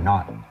are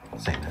not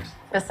Satanists?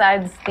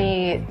 Besides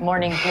the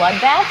morning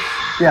bloodbath?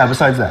 Yeah,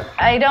 besides that.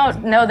 I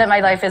don't know that my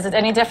life is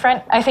any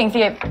different. I think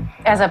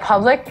as a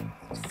public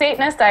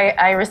Satanist,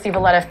 I receive a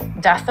lot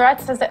of death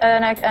threats on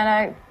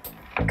a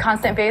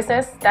constant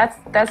basis.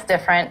 That's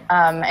different,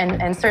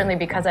 and certainly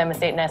because I'm a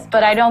Satanist.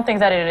 But I don't think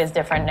that it is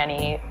different in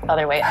any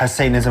other way. Has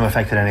Satanism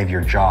affected any of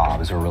your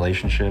jobs or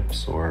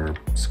relationships or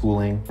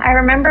schooling? I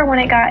remember when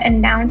it got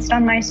announced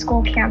on my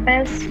school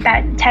campus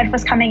that TED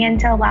was coming in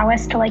to allow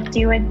us to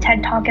do a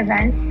TED Talk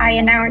event. I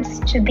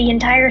announced to the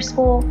entire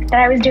school that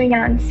I was doing it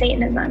on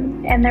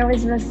Satanism, and there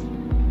was this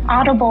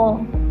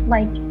audible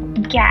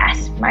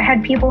gasp. I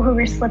had people who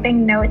were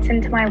slipping notes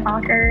into my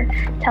locker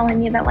telling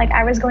me that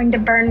I was going to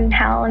burn in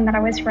hell and that I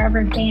was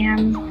forever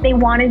damned. They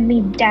wanted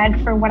me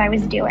dead for what I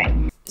was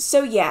doing.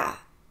 So yeah,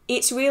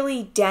 it's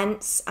really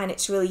dense and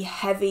it's really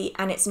heavy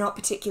and it's not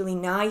particularly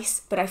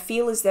nice, but I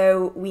feel as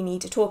though we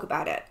need to talk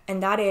about it.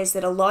 And that is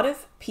that a lot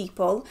of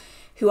people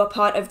who are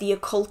part of the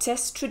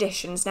occultist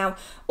traditions, now,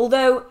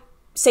 although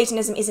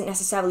Satanism isn't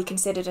necessarily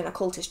considered an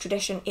occultist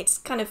tradition, it's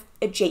kind of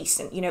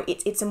adjacent,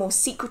 it's a more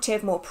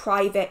secretive, more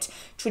private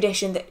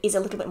tradition that is a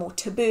little bit more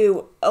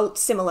taboo,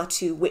 similar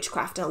to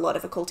witchcraft and a lot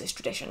of occultist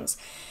traditions.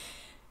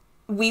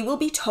 We will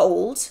be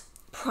told,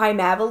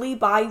 primarily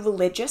by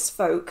religious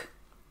folk,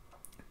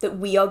 that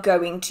we are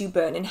going to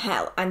burn in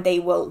hell, and they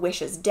will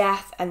wish us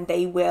death, and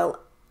they will,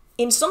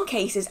 in some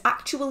cases,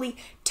 actually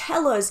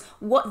tell us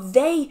what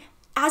they,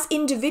 as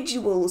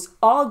individuals,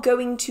 are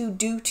going to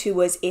do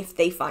to us if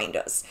they find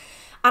us.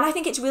 And I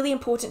think it's really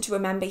important to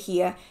remember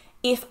here,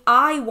 if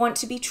I want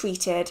to be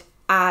treated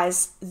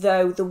as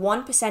though the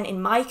 1%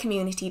 in my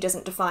community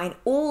doesn't define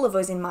all of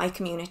us in my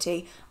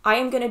community, I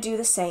am going to do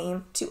the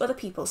same to other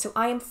people. So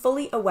I am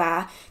fully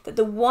aware that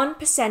the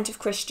 1% of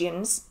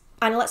Christians,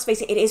 and let's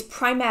face it, it is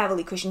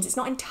primarily Christians, it's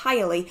not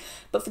entirely,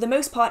 but for the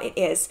most part it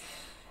is,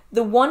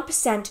 the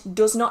 1%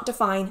 does not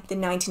define the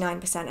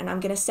 99%. And I'm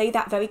going to say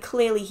that very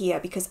clearly here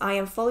because I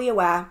am fully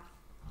aware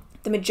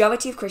the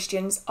majority of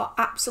Christians are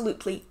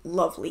absolutely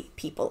lovely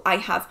people. I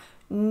have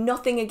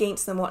nothing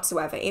against them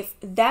whatsoever. If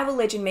their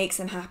religion makes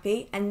them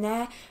happy and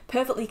they're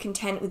perfectly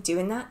content with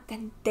doing that,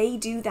 then they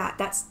do that.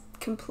 That's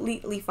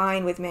completely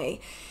fine with me.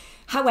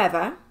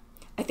 However,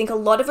 I think a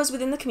lot of us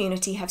within the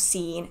community have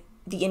seen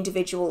the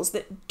individuals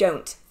that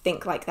don't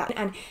think like that,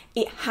 and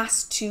it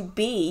has to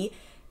be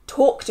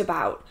talked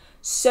about.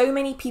 So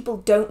many people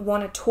don't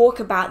want to talk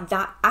about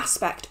that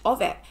aspect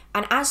of it.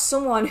 And as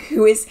someone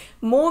who is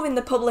more in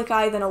the public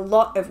eye than a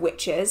lot of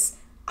witches,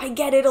 I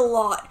get it a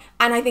lot.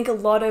 And I think a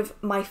lot of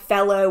my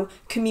fellow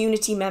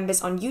community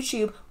members on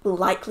YouTube will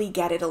likely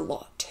get it a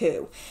lot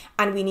too.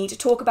 And we need to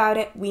talk about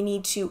it. We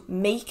need to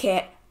make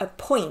it a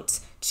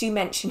point to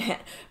mention it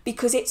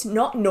because it's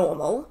not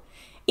normal.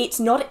 It's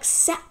not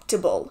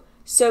acceptable.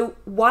 So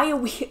why are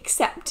we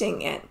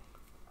accepting it?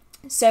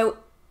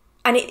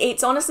 And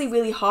it's honestly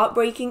really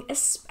heartbreaking,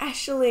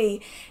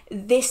 especially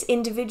this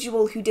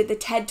individual who did the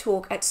TED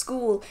Talk at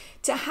school,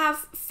 to have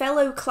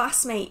fellow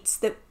classmates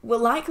that were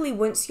likely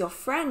once your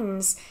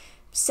friends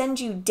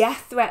send you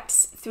death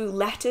threats through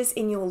letters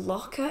in your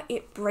locker.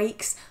 It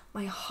breaks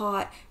my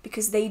heart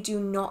because they do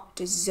not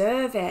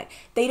deserve it.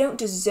 They don't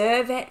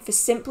deserve it for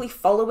simply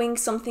following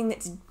something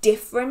that's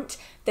different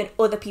than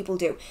other people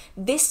do.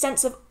 This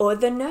sense of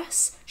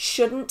otherness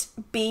shouldn't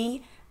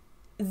be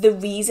the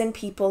reason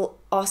people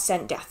are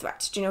sent death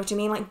threats. Do you know what I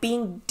mean? Like,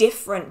 being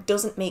different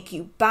doesn't make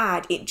you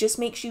bad. It just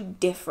makes you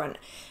different.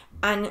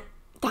 And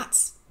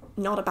that's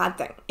not a bad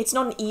thing. It's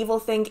not an evil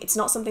thing. It's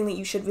not something that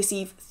you should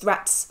receive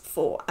threats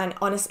for. And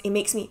honestly, it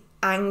makes me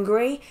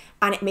angry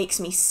and it makes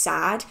me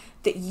sad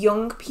that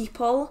young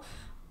people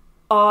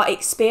are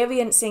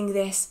experiencing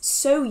this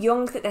so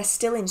young that they're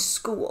still in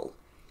school.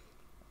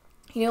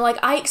 You know, like,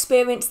 I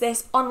experienced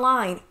this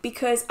online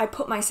because I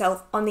put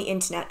myself on the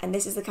internet, and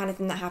this is the kind of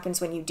thing that happens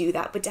when you do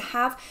that. But to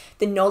have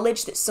the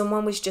knowledge that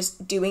someone was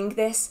just doing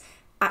this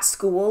at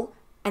school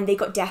and they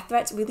got death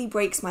threats really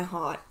breaks my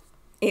heart.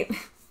 It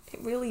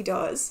really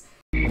does.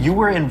 You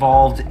were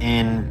involved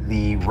in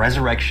the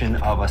resurrection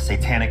of a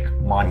satanic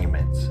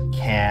monument.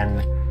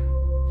 Can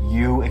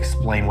you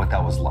explain what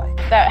that was like?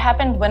 That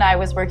happened when I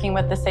was working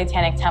with the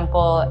Satanic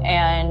Temple,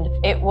 and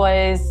it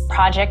was a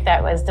project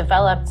that was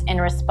developed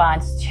in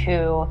response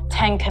to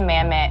 10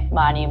 Commandment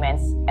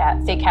monuments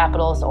at state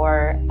capitals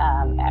or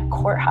at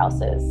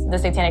courthouses. The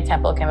Satanic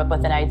Temple came up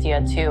with an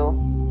idea to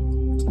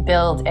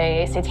build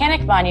a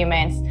satanic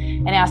monument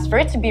and asked for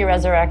it to be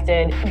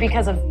resurrected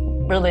because of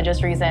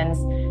religious reasons.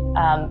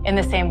 In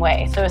the same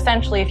way. So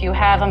essentially, if you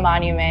have a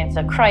monument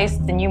of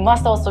Christ, then you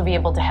must also be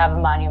able to have a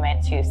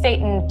monument to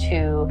Satan,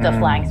 to the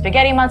flying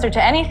spaghetti monster,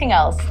 to anything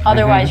else.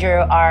 Otherwise, you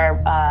are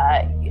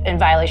in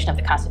violation of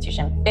the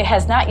Constitution. It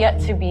has not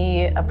yet to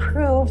be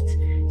approved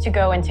to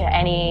go into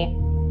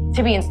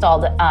to be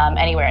installed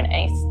anywhere in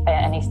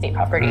any state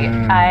property.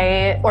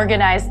 I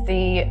organized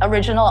the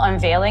original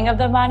unveiling of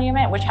the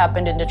monument, which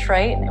happened in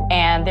Detroit,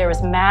 and there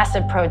was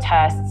massive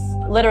protests.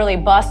 Literally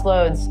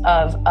busloads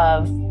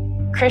of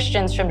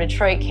Christians from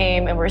Detroit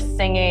came and were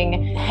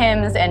singing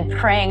hymns and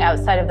praying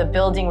outside of the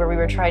building where we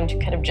were trying to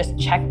kind of just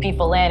check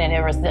people in, and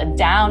it was a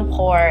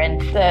downpour,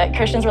 and the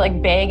Christians were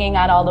like banging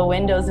on all the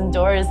windows and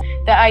doors.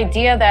 The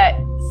idea that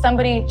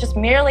somebody just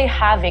merely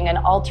having an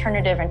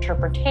alternative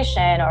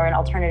interpretation or an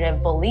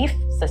alternative belief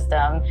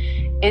system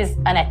is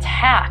an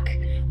attack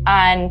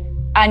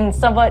on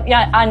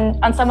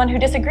someone who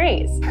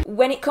disagrees.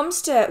 When it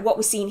comes to what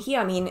we're seeing here,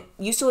 I mean,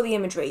 you saw the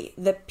imagery,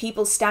 the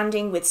people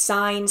standing with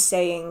signs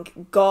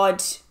saying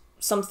God,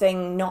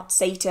 something, not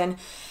Satan.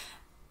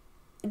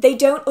 They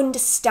don't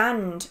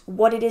understand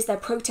what it is they're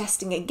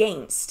protesting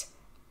against.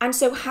 And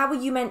so how are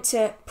you meant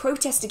to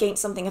protest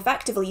against something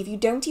effectively if you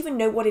don't even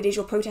know what it is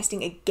you're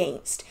protesting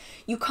against?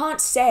 You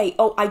can't say,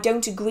 oh, I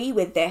don't agree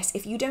with this,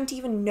 if you don't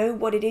even know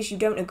what it is you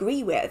don't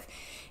agree with.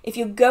 If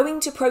you're going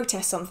to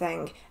protest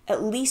something,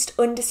 at least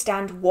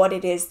understand what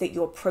it is that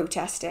you're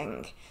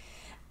protesting.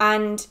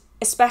 And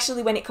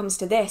especially when it comes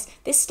to this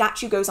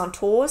statue goes on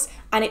tours,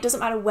 and it doesn't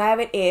matter where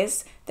it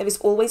is, there is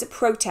always a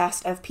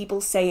protest of people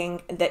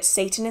saying that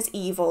Satan is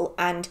evil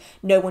and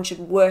no one should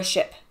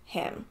worship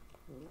him.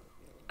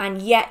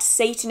 And yet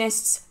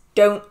Satanists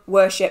don't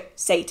worship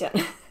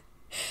Satan.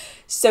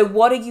 So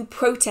what are you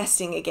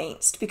protesting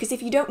against? Because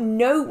if you don't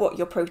know what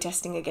you're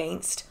protesting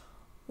against,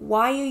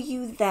 why are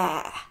you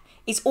there?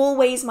 It's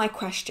always my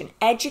question.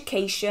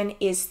 Education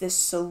is the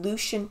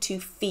solution to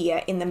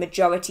fear in the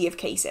majority of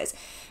cases.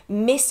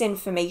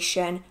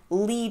 Misinformation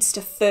leads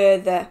to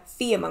further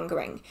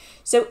fear-mongering.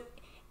 So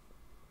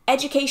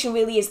education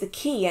really is the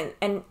key,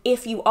 and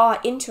if you are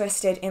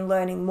interested in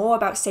learning more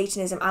about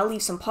Satanism, I'll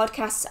leave some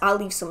podcasts, I'll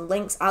leave some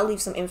links, I'll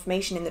leave some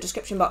information in the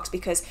description box,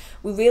 because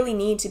we really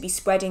need to be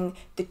spreading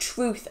the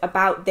truth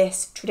about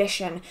this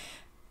tradition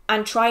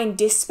and try and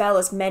dispel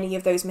as many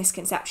of those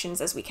misconceptions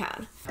as we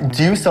can.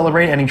 Do you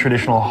celebrate any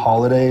traditional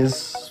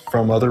holidays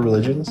from other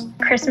religions?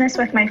 Christmas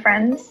with my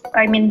friends.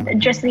 I mean,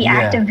 just the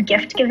act of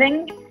gift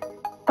giving,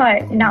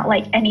 but not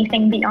like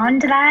anything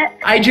beyond that.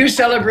 I do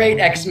celebrate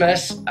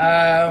Xmas.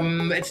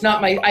 It's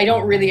not I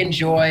don't really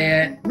enjoy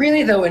it.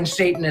 Really though, in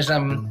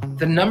Satanism,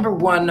 the number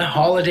one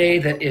holiday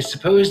that is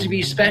supposed to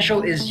be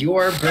special is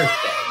your birthday.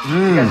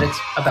 Because it's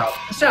about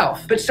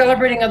self. But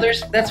celebrating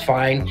others, that's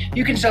fine.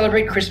 You can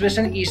celebrate Christmas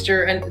and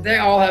Easter, and they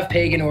all have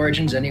pagan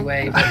origins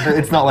anyway.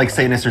 It's not like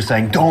Satanists are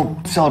saying,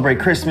 don't celebrate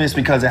Christmas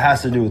because it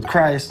has to do with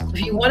Christ. If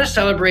you want to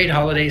celebrate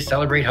holidays,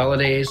 celebrate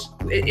holidays.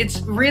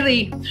 It's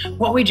really,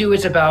 what we do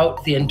is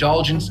about the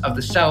indulgence of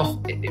the self.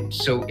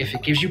 So if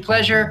it gives you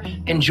pleasure,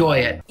 enjoy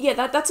it.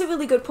 Yeah, that's a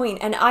really good point.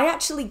 And I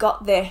actually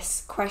got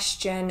this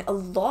question a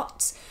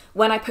lot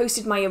when I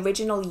posted my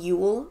original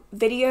Yule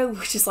video,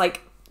 which is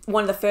like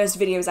one of the first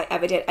videos I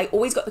ever did. I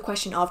always got the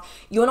question of,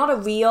 you're not a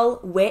real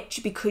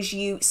witch because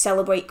you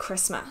celebrate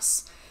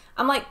Christmas.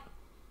 I'm like,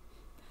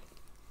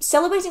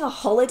 celebrating a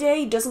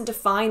holiday doesn't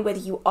define whether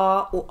you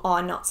are or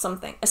are not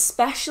something,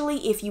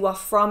 especially if you are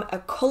from a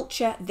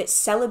culture that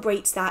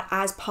celebrates that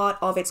as part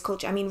of its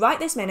culture. I mean, right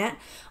this minute,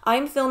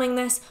 I'm filming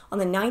this on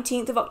the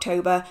 19th of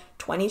October,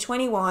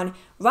 2021.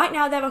 Right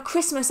now, there are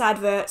Christmas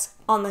adverts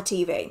on the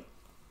TV.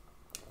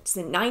 It's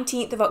the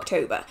 19th of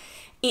October.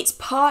 It's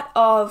part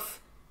of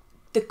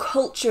the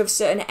culture of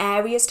certain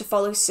areas to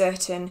follow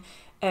certain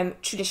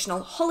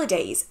traditional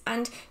holidays.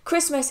 And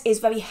Christmas is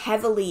very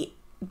heavily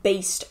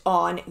based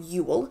on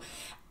Yule,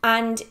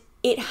 and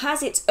it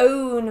has its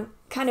own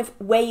kind of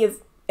way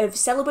of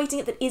celebrating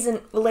it that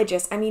isn't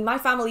religious. I mean, my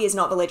family is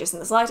not religious in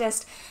the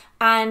slightest,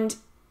 and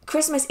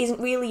Christmas isn't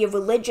really a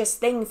religious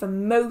thing for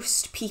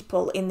most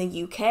people in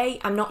the UK.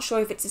 I'm not sure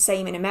if it's the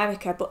same in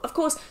America, but of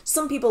course,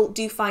 some people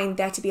do find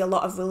there to be a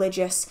lot of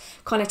religious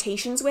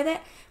connotations with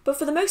it. But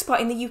for the most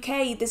part in the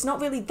UK, there's not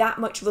really that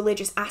much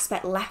religious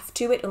aspect left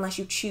to it unless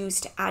you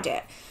choose to add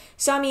it.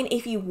 So, I mean,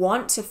 if you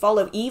want to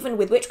follow, even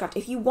with witchcraft,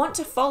 if you want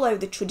to follow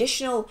the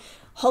traditional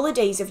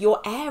holidays of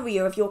your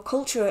area, of your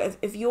culture,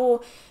 of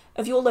your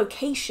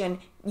location,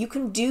 you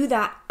can do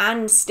that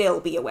and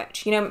still be a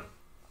witch. You know,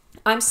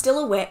 I'm still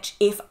a witch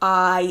if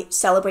I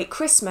celebrate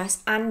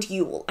Christmas and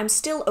Yule. I'm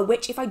still a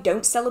witch if I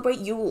don't celebrate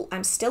Yule.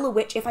 I'm still a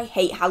witch if I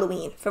hate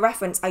Halloween. For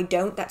reference, I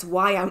don't. That's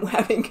why I'm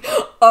wearing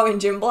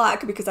orange and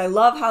black, because I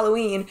love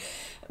Halloween.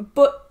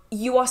 But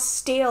you are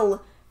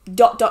still ...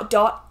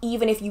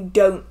 even if you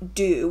don't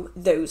do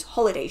those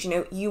holidays. You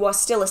know, you are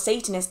still a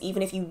Satanist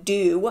even if you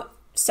do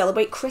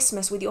celebrate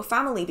Christmas with your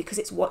family, because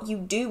it's what you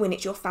do and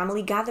it's your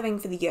family gathering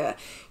for the year.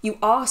 You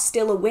are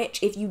still a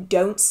witch if you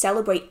don't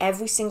celebrate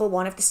every single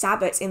one of the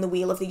Sabbats in the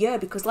Wheel of the Year,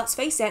 because let's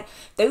face it,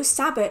 those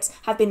Sabbats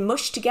have been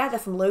mushed together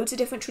from loads of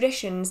different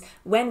traditions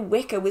when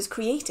Wicca was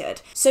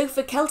created. So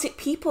for Celtic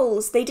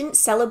peoples, they didn't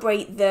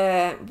celebrate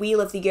the Wheel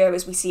of the Year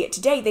as we see it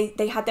today.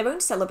 They had their own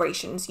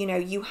celebrations. You know,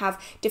 you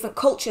have different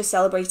cultures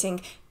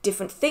celebrating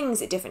different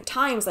things at different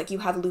times. Like you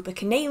have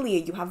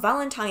Lupercalia, you have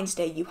Valentine's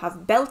Day, you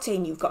have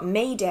Beltane, you've got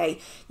May Day,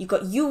 you've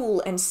got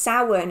Yule and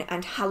Samhain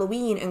and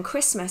Halloween and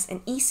Christmas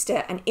and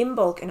Easter and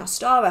Imbolc and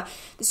Ostara.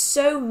 There's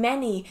so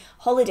many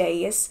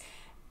holidays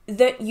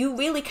that you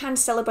really can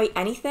celebrate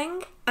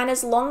anything, and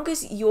as long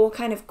as your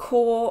kind of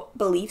core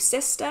belief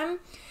system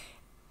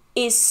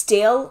is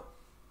still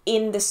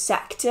in the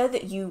sector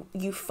that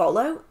you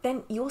follow,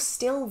 then you're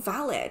still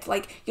valid.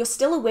 Like, you're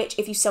still a witch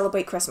if you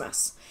celebrate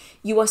Christmas.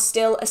 You are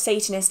still a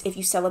Satanist if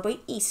you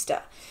celebrate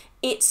Easter.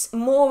 It's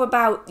more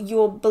about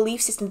your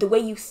belief system, the way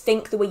you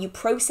think, the way you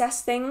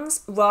process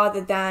things,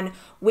 rather than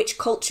which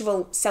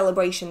cultural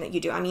celebration that you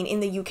do. I mean, in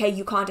the UK,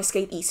 you can't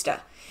escape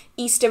Easter.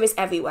 Easter is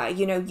everywhere.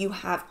 You know, you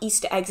have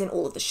Easter eggs in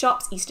all of the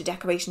shops, Easter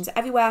decorations are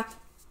everywhere.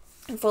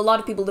 And for a lot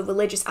of people, the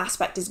religious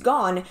aspect is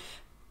gone.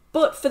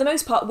 But for the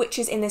most part,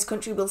 witches in this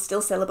country will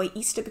still celebrate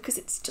Easter because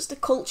it's just a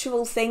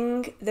cultural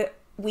thing that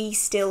we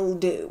still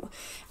do.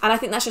 And I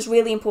think that's just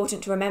really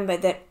important to remember,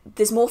 that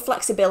there's more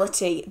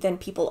flexibility than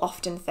people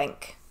often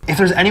think. If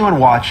there's anyone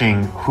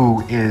watching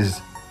who is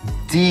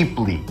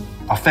deeply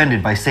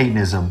offended by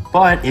Satanism,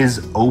 but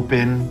is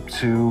open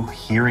to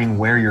hearing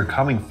where you're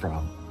coming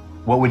from,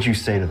 what would you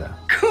say to them?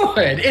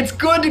 Good. It's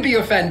good to be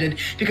offended,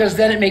 because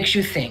then it makes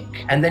you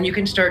think. And then you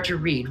can start to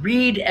read.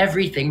 Read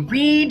everything.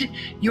 Read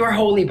your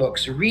holy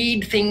books.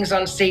 Read things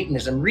on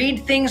Satanism.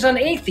 Read things on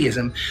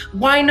atheism.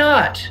 Why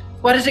not?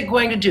 What is it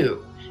going to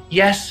do?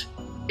 Yes,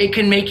 it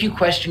can make you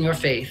question your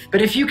faith.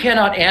 But if you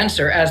cannot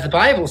answer, as the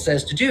Bible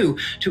says to do,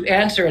 to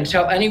answer and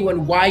tell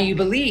anyone why you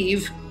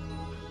believe,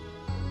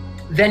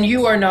 then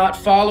you are not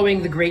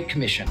following the Great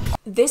Commission.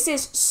 This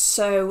is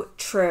so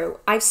true.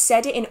 I've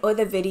said it in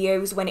other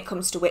videos when it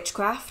comes to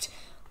witchcraft.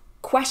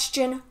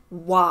 Question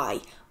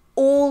why.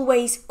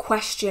 Always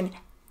question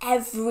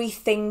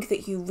everything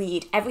that you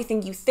read,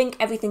 everything you think,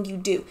 everything you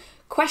do.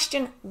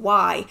 Question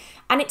why.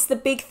 And it's the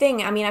big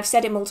thing. I mean, I've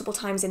said it multiple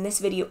times in this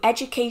video.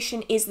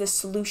 Education is the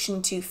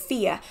solution to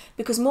fear,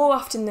 because more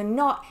often than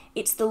not,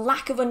 it's the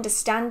lack of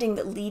understanding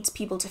that leads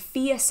people to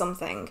fear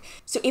something.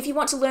 So if you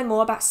want to learn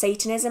more about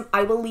Satanism,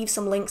 I will leave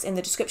some links in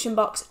the description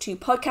box to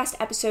podcast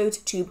episodes,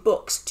 to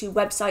books, to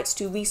websites,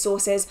 to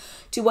resources,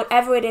 to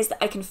whatever it is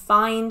that I can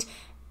find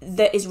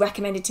that is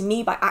recommended to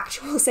me by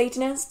actual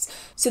Satanists,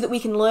 so that we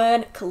can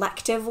learn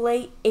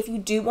collectively if you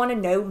do want to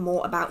know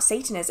more about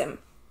Satanism.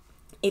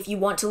 If you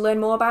want to learn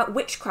more about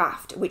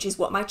witchcraft, which is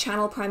what my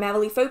channel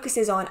primarily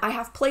focuses on, I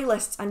have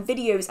playlists and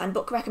videos and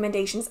book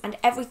recommendations and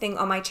everything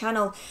on my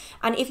channel.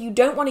 And if you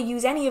don't want to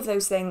use any of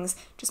those things,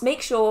 just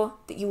make sure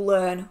that you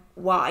learn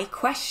why.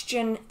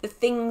 Question the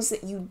things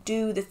that you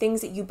do, the things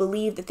that you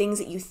believe, the things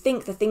that you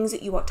think, the things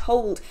that you are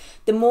told.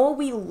 The more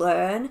we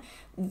learn,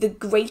 the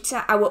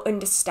greater our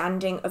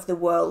understanding of the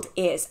world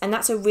is. And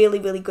that's a really,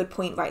 really good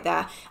point right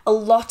there. A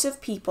lot of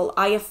people,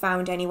 I have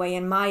found anyway,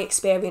 in my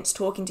experience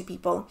talking to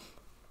people,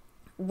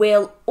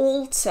 will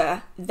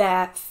alter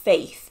their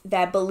faith,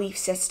 their belief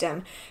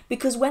system,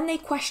 because when they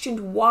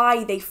questioned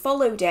why they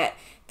followed it,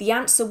 the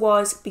answer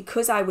was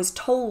because I was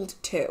told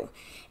to.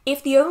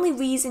 If the only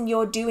reason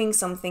you're doing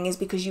something is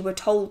because you were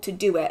told to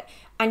do it,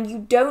 and you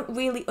don't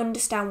really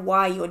understand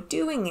why you're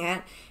doing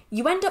it,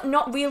 you end up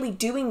not really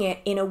doing it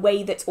in a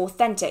way that's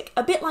authentic.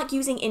 A bit like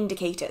using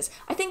indicators.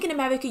 I think in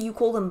America you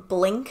call them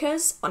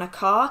blinkers on a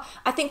car.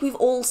 I think we've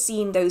all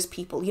seen those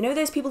people. You know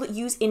those people that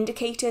use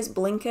indicators,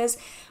 blinkers,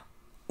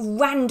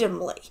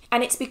 randomly,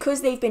 and it's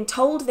because they've been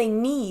told they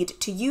need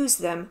to use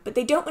them, but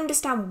they don't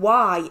understand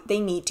why they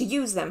need to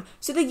use them,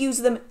 so they use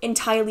them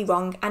entirely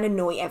wrong and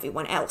annoy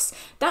everyone else.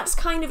 That's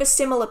kind of a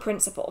similar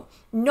principle.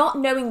 Not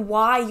knowing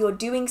why you're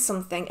doing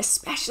something,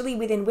 especially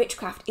within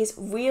witchcraft, is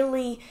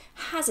really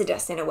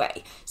hazardous in a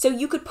way. So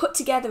you could put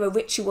together a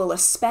ritual, a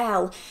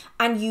spell,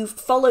 and you've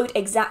followed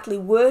exactly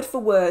word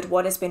for word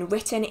what has been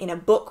written in a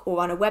book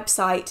or on a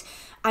website,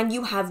 and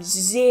you have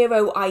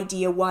zero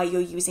idea why you're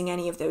using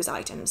any of those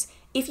items.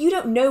 If you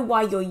don't know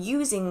why you're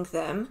using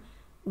them,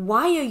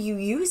 why are you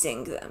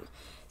using them?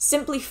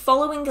 Simply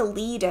following a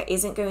leader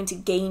isn't going to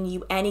gain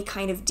you any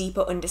kind of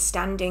deeper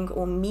understanding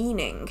or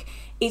meaning.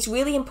 It's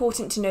really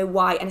important to know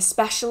why, and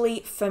especially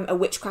from a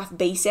witchcraft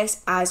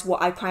basis, as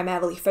what I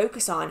primarily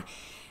focus on.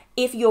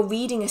 If you're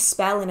reading a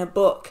spell in a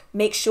book,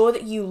 make sure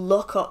that you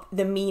look up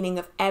the meaning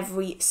of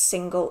every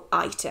single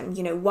item.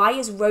 You know, why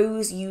is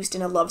rose used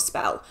in a love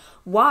spell?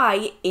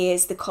 Why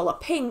is the color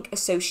pink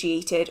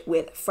associated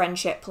with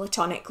friendship,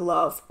 platonic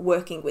love,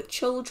 working with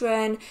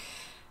children?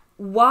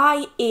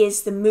 Why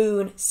is the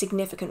moon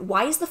significant?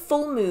 Why is the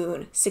full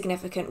moon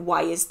significant?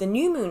 Why is the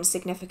new moon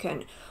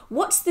significant?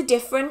 What's the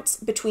difference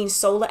between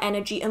solar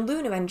energy and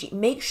lunar energy?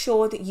 Make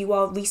sure that you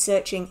are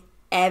researching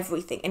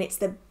everything, and it's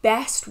the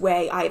best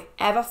way I've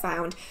ever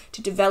found to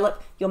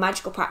develop your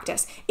magical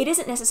practice. It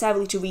isn't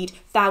necessarily to read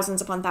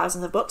thousands upon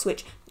thousands of books,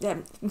 which,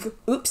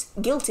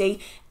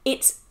 guilty.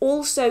 It's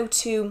also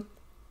to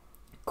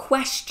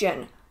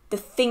question the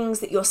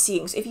things that you're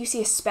seeing. So if you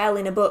see a spell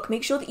in a book,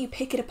 make sure that you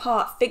pick it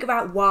apart, figure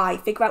out why,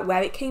 figure out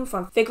where it came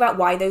from, figure out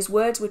why those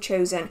words were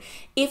chosen.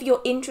 If you're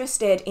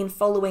interested in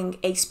following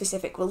a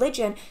specific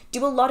religion,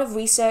 do a lot of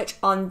research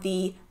on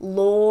the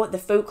lore, the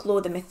folklore,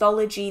 the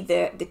mythology,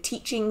 the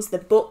teachings, the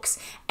books,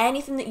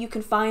 anything that you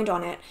can find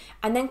on it,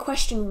 and then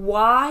question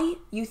why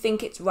you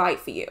think it's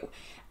right for you.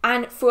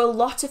 And for a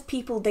lot of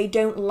people, they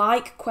don't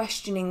like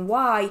questioning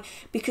why,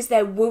 because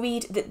they're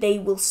worried that they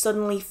will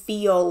suddenly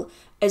feel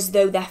as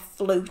though they're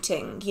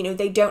floating. You know,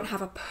 they don't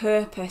have a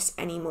purpose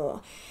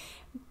anymore.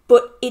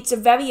 But it's a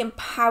very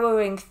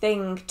empowering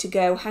thing to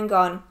go, hang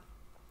on,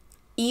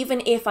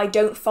 even if I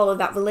don't follow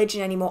that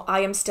religion anymore,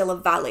 I am still a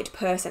valid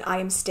person. I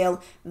am still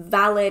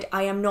valid.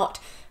 I am not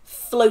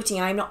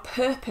floating. I am not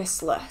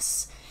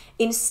purposeless.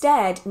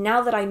 Instead,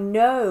 now that I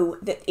know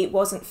that it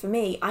wasn't for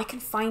me, I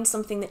can find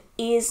something that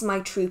is my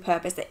true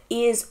purpose, that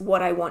is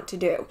what I want to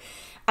do.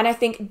 And I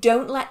think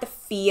don't let the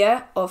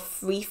fear of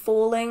free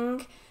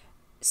falling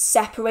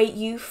separate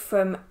you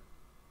from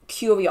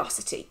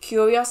curiosity.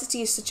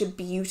 Curiosity is such a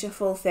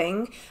beautiful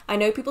thing. I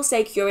know people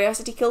say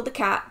curiosity killed the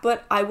cat,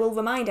 but I will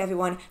remind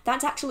everyone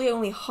that's actually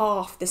only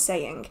half the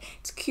saying.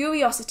 It's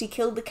curiosity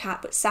killed the cat,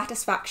 but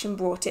satisfaction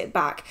brought it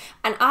back.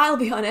 And I'll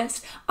be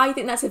honest, I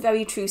think that's a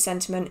very true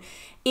sentiment.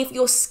 If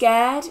you're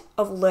scared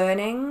of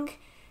learning,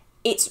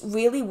 it's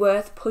really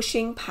worth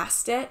pushing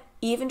past it,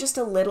 even just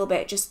a little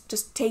bit,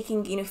 just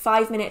taking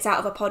 5 minutes out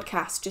of a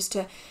podcast just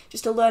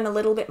to learn a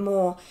little bit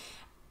more.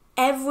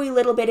 Every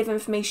little bit of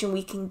information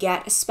we can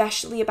get,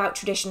 especially about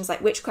traditions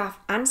like witchcraft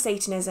and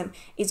Satanism,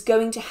 is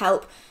going to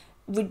help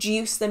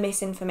reduce the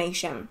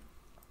misinformation.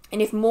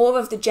 And if more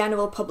of the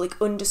general public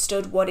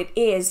understood what it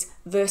is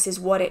versus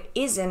what it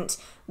isn't,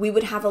 we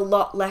would have a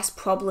lot less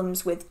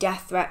problems with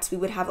death threats. We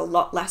would have a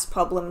lot less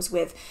problems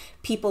with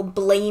people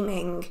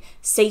blaming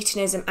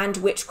Satanism and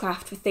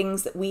witchcraft for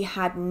things that we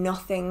had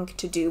nothing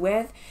to do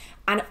with.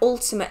 And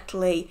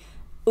ultimately,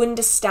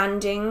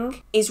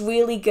 understanding is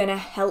really going to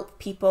help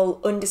people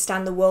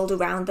understand the world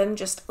around them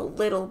just a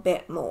little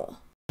bit more.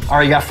 All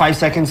right, you got 5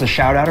 seconds to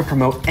shout out or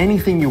promote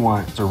anything you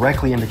want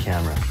directly into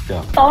camera.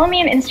 Go. Follow me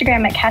on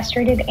Instagram at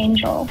Castrated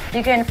Angel.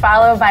 You can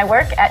follow my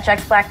work at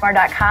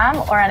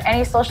jexblackmore.com or on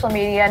any social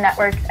media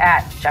network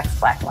at Jex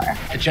Blackmore.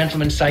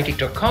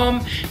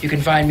 thegentlemanpsychic.com. You can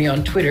find me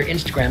on Twitter,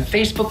 Instagram,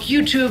 Facebook,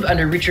 YouTube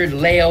under Richard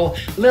Leo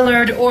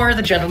Lillard or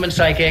The Gentleman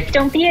Psychic.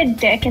 Don't be a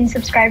dick and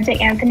subscribe to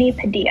Anthony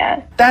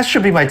Padilla. That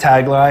should be my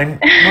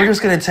tagline. We're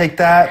just gonna take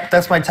that.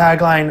 That's my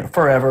tagline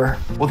forever.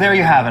 Well, there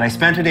you have it. I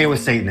spent a day with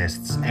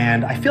Satanists,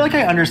 and I feel like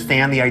I understand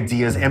the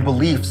ideas and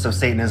beliefs of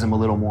Satanism a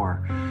little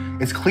more.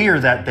 It's clear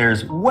that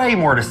there's way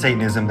more to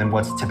Satanism than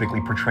what's typically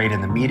portrayed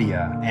in the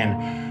media.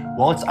 And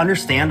while it's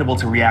understandable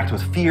to react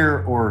with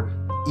fear or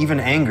even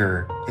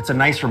anger, it's a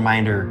nice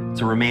reminder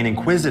to remain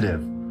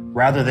inquisitive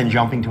rather than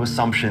jumping to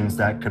assumptions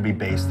that could be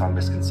based on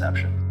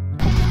misconception.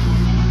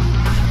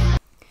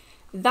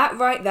 That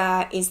right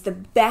there is the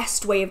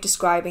best way of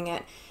describing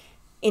it.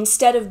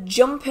 Instead of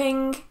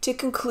jumping to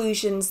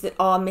conclusions that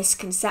are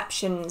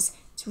misconceptions,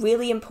 it's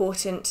really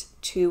important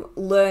to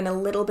learn a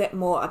little bit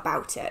more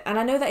about it. And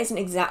I know that isn't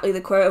exactly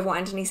the quote of what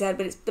Anthony said,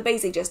 but it's the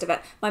basic gist of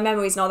it. My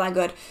memory's not that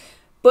good.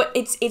 But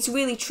it's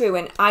really true,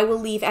 and I will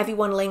leave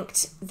everyone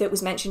linked that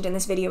was mentioned in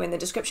this video in the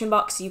description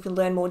box so you can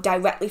learn more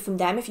directly from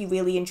them if you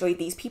really enjoyed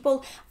these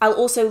people. I'll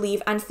also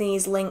leave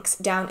Anthony's links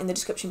down in the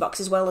description box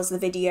as well as the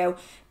video,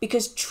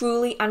 because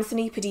truly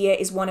Anthony Padilla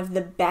is one of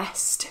the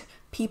best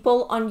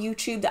people on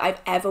YouTube that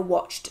I've ever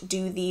watched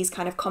do these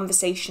kind of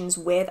conversations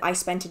with. I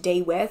spent a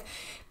day with,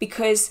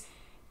 because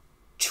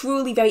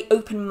truly very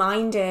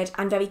open-minded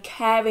and very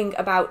caring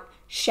about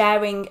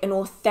sharing an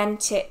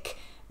authentic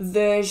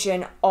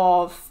version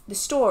of the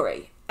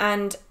story.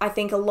 And I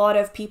think a lot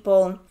of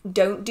people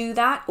don't do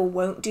that or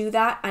won't do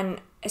that,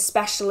 and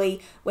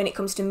especially when it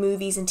comes to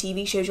movies and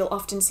TV shows, you'll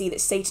often see that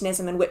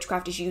Satanism and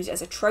witchcraft is used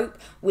as a trope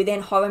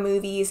within horror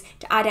movies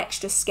to add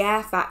extra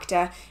scare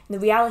factor. And the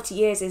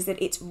reality is that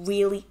it's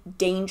really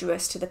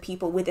dangerous to the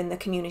people within the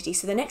community.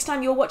 So the next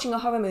time you're watching a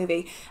horror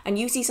movie and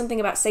you see something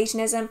about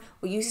Satanism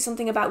or you see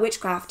something about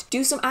witchcraft,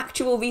 do some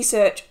actual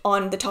research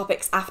on the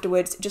topics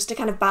afterwards just to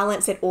kind of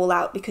balance it all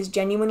out, because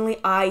genuinely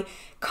I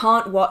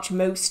can't watch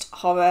most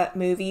horror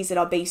movies that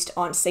are based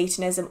on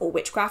Satanism or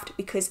witchcraft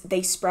because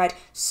they spread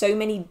so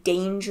many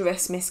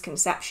dangerous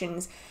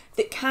misconceptions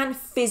that can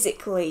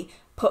physically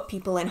put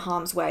people in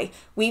harm's way.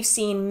 We've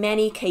seen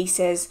many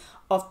cases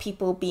of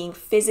people being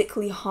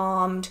physically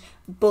harmed,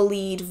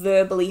 bullied,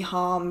 verbally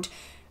harmed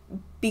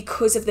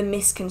because of the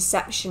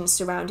misconceptions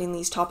surrounding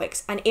these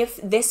topics. And if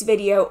this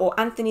video or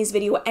Anthony's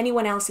video or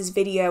anyone else's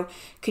video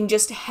can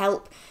just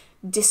help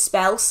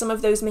dispel some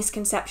of those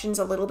misconceptions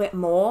a little bit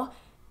more,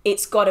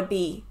 it's got to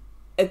be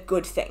a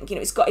good thing. You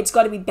know, it's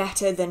got to be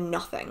better than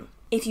nothing.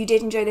 If you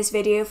did enjoy this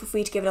video, feel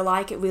free to give it a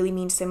like. It really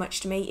means so much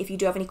to me. If you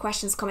do have any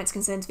questions, comments,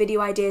 concerns, video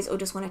ideas, or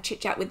just want to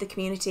chit chat with the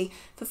community,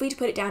 feel free to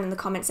put it down in the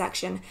comment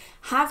section.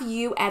 Have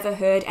you ever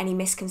heard any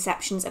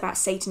misconceptions about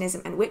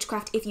Satanism and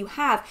witchcraft? If you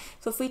have,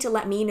 feel free to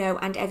let me know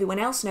and everyone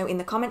else know in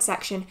the comment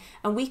section,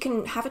 and we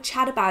can have a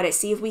chat about it,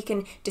 see if we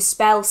can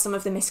dispel some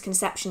of the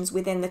misconceptions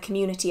within the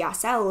community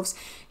ourselves,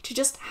 to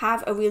just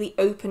have a really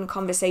open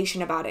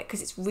conversation about it,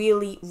 because it's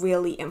really,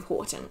 really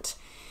important.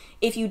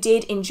 If you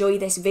did enjoy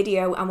this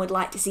video and would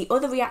like to see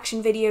other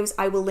reaction videos,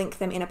 I will link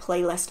them in a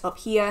playlist up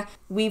here.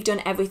 We've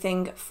done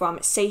everything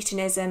from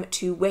Satanism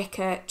to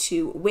Wicca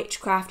to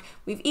witchcraft.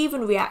 We've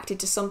even reacted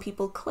to some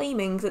people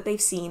claiming that they've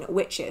seen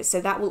witches,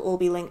 so that will all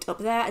be linked up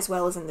there as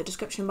well as in the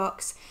description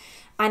box.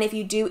 And if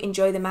you do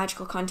enjoy the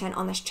magical content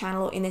on this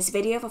channel or in this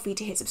video, feel free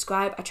to hit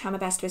subscribe. I try my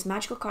best to post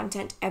magical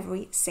content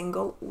every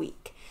single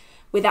week.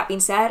 With that being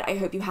said, I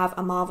hope you have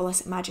a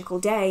marvelous magical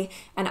day,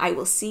 and I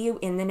will see you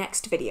in the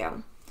next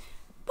video.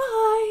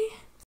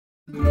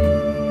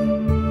 Bye!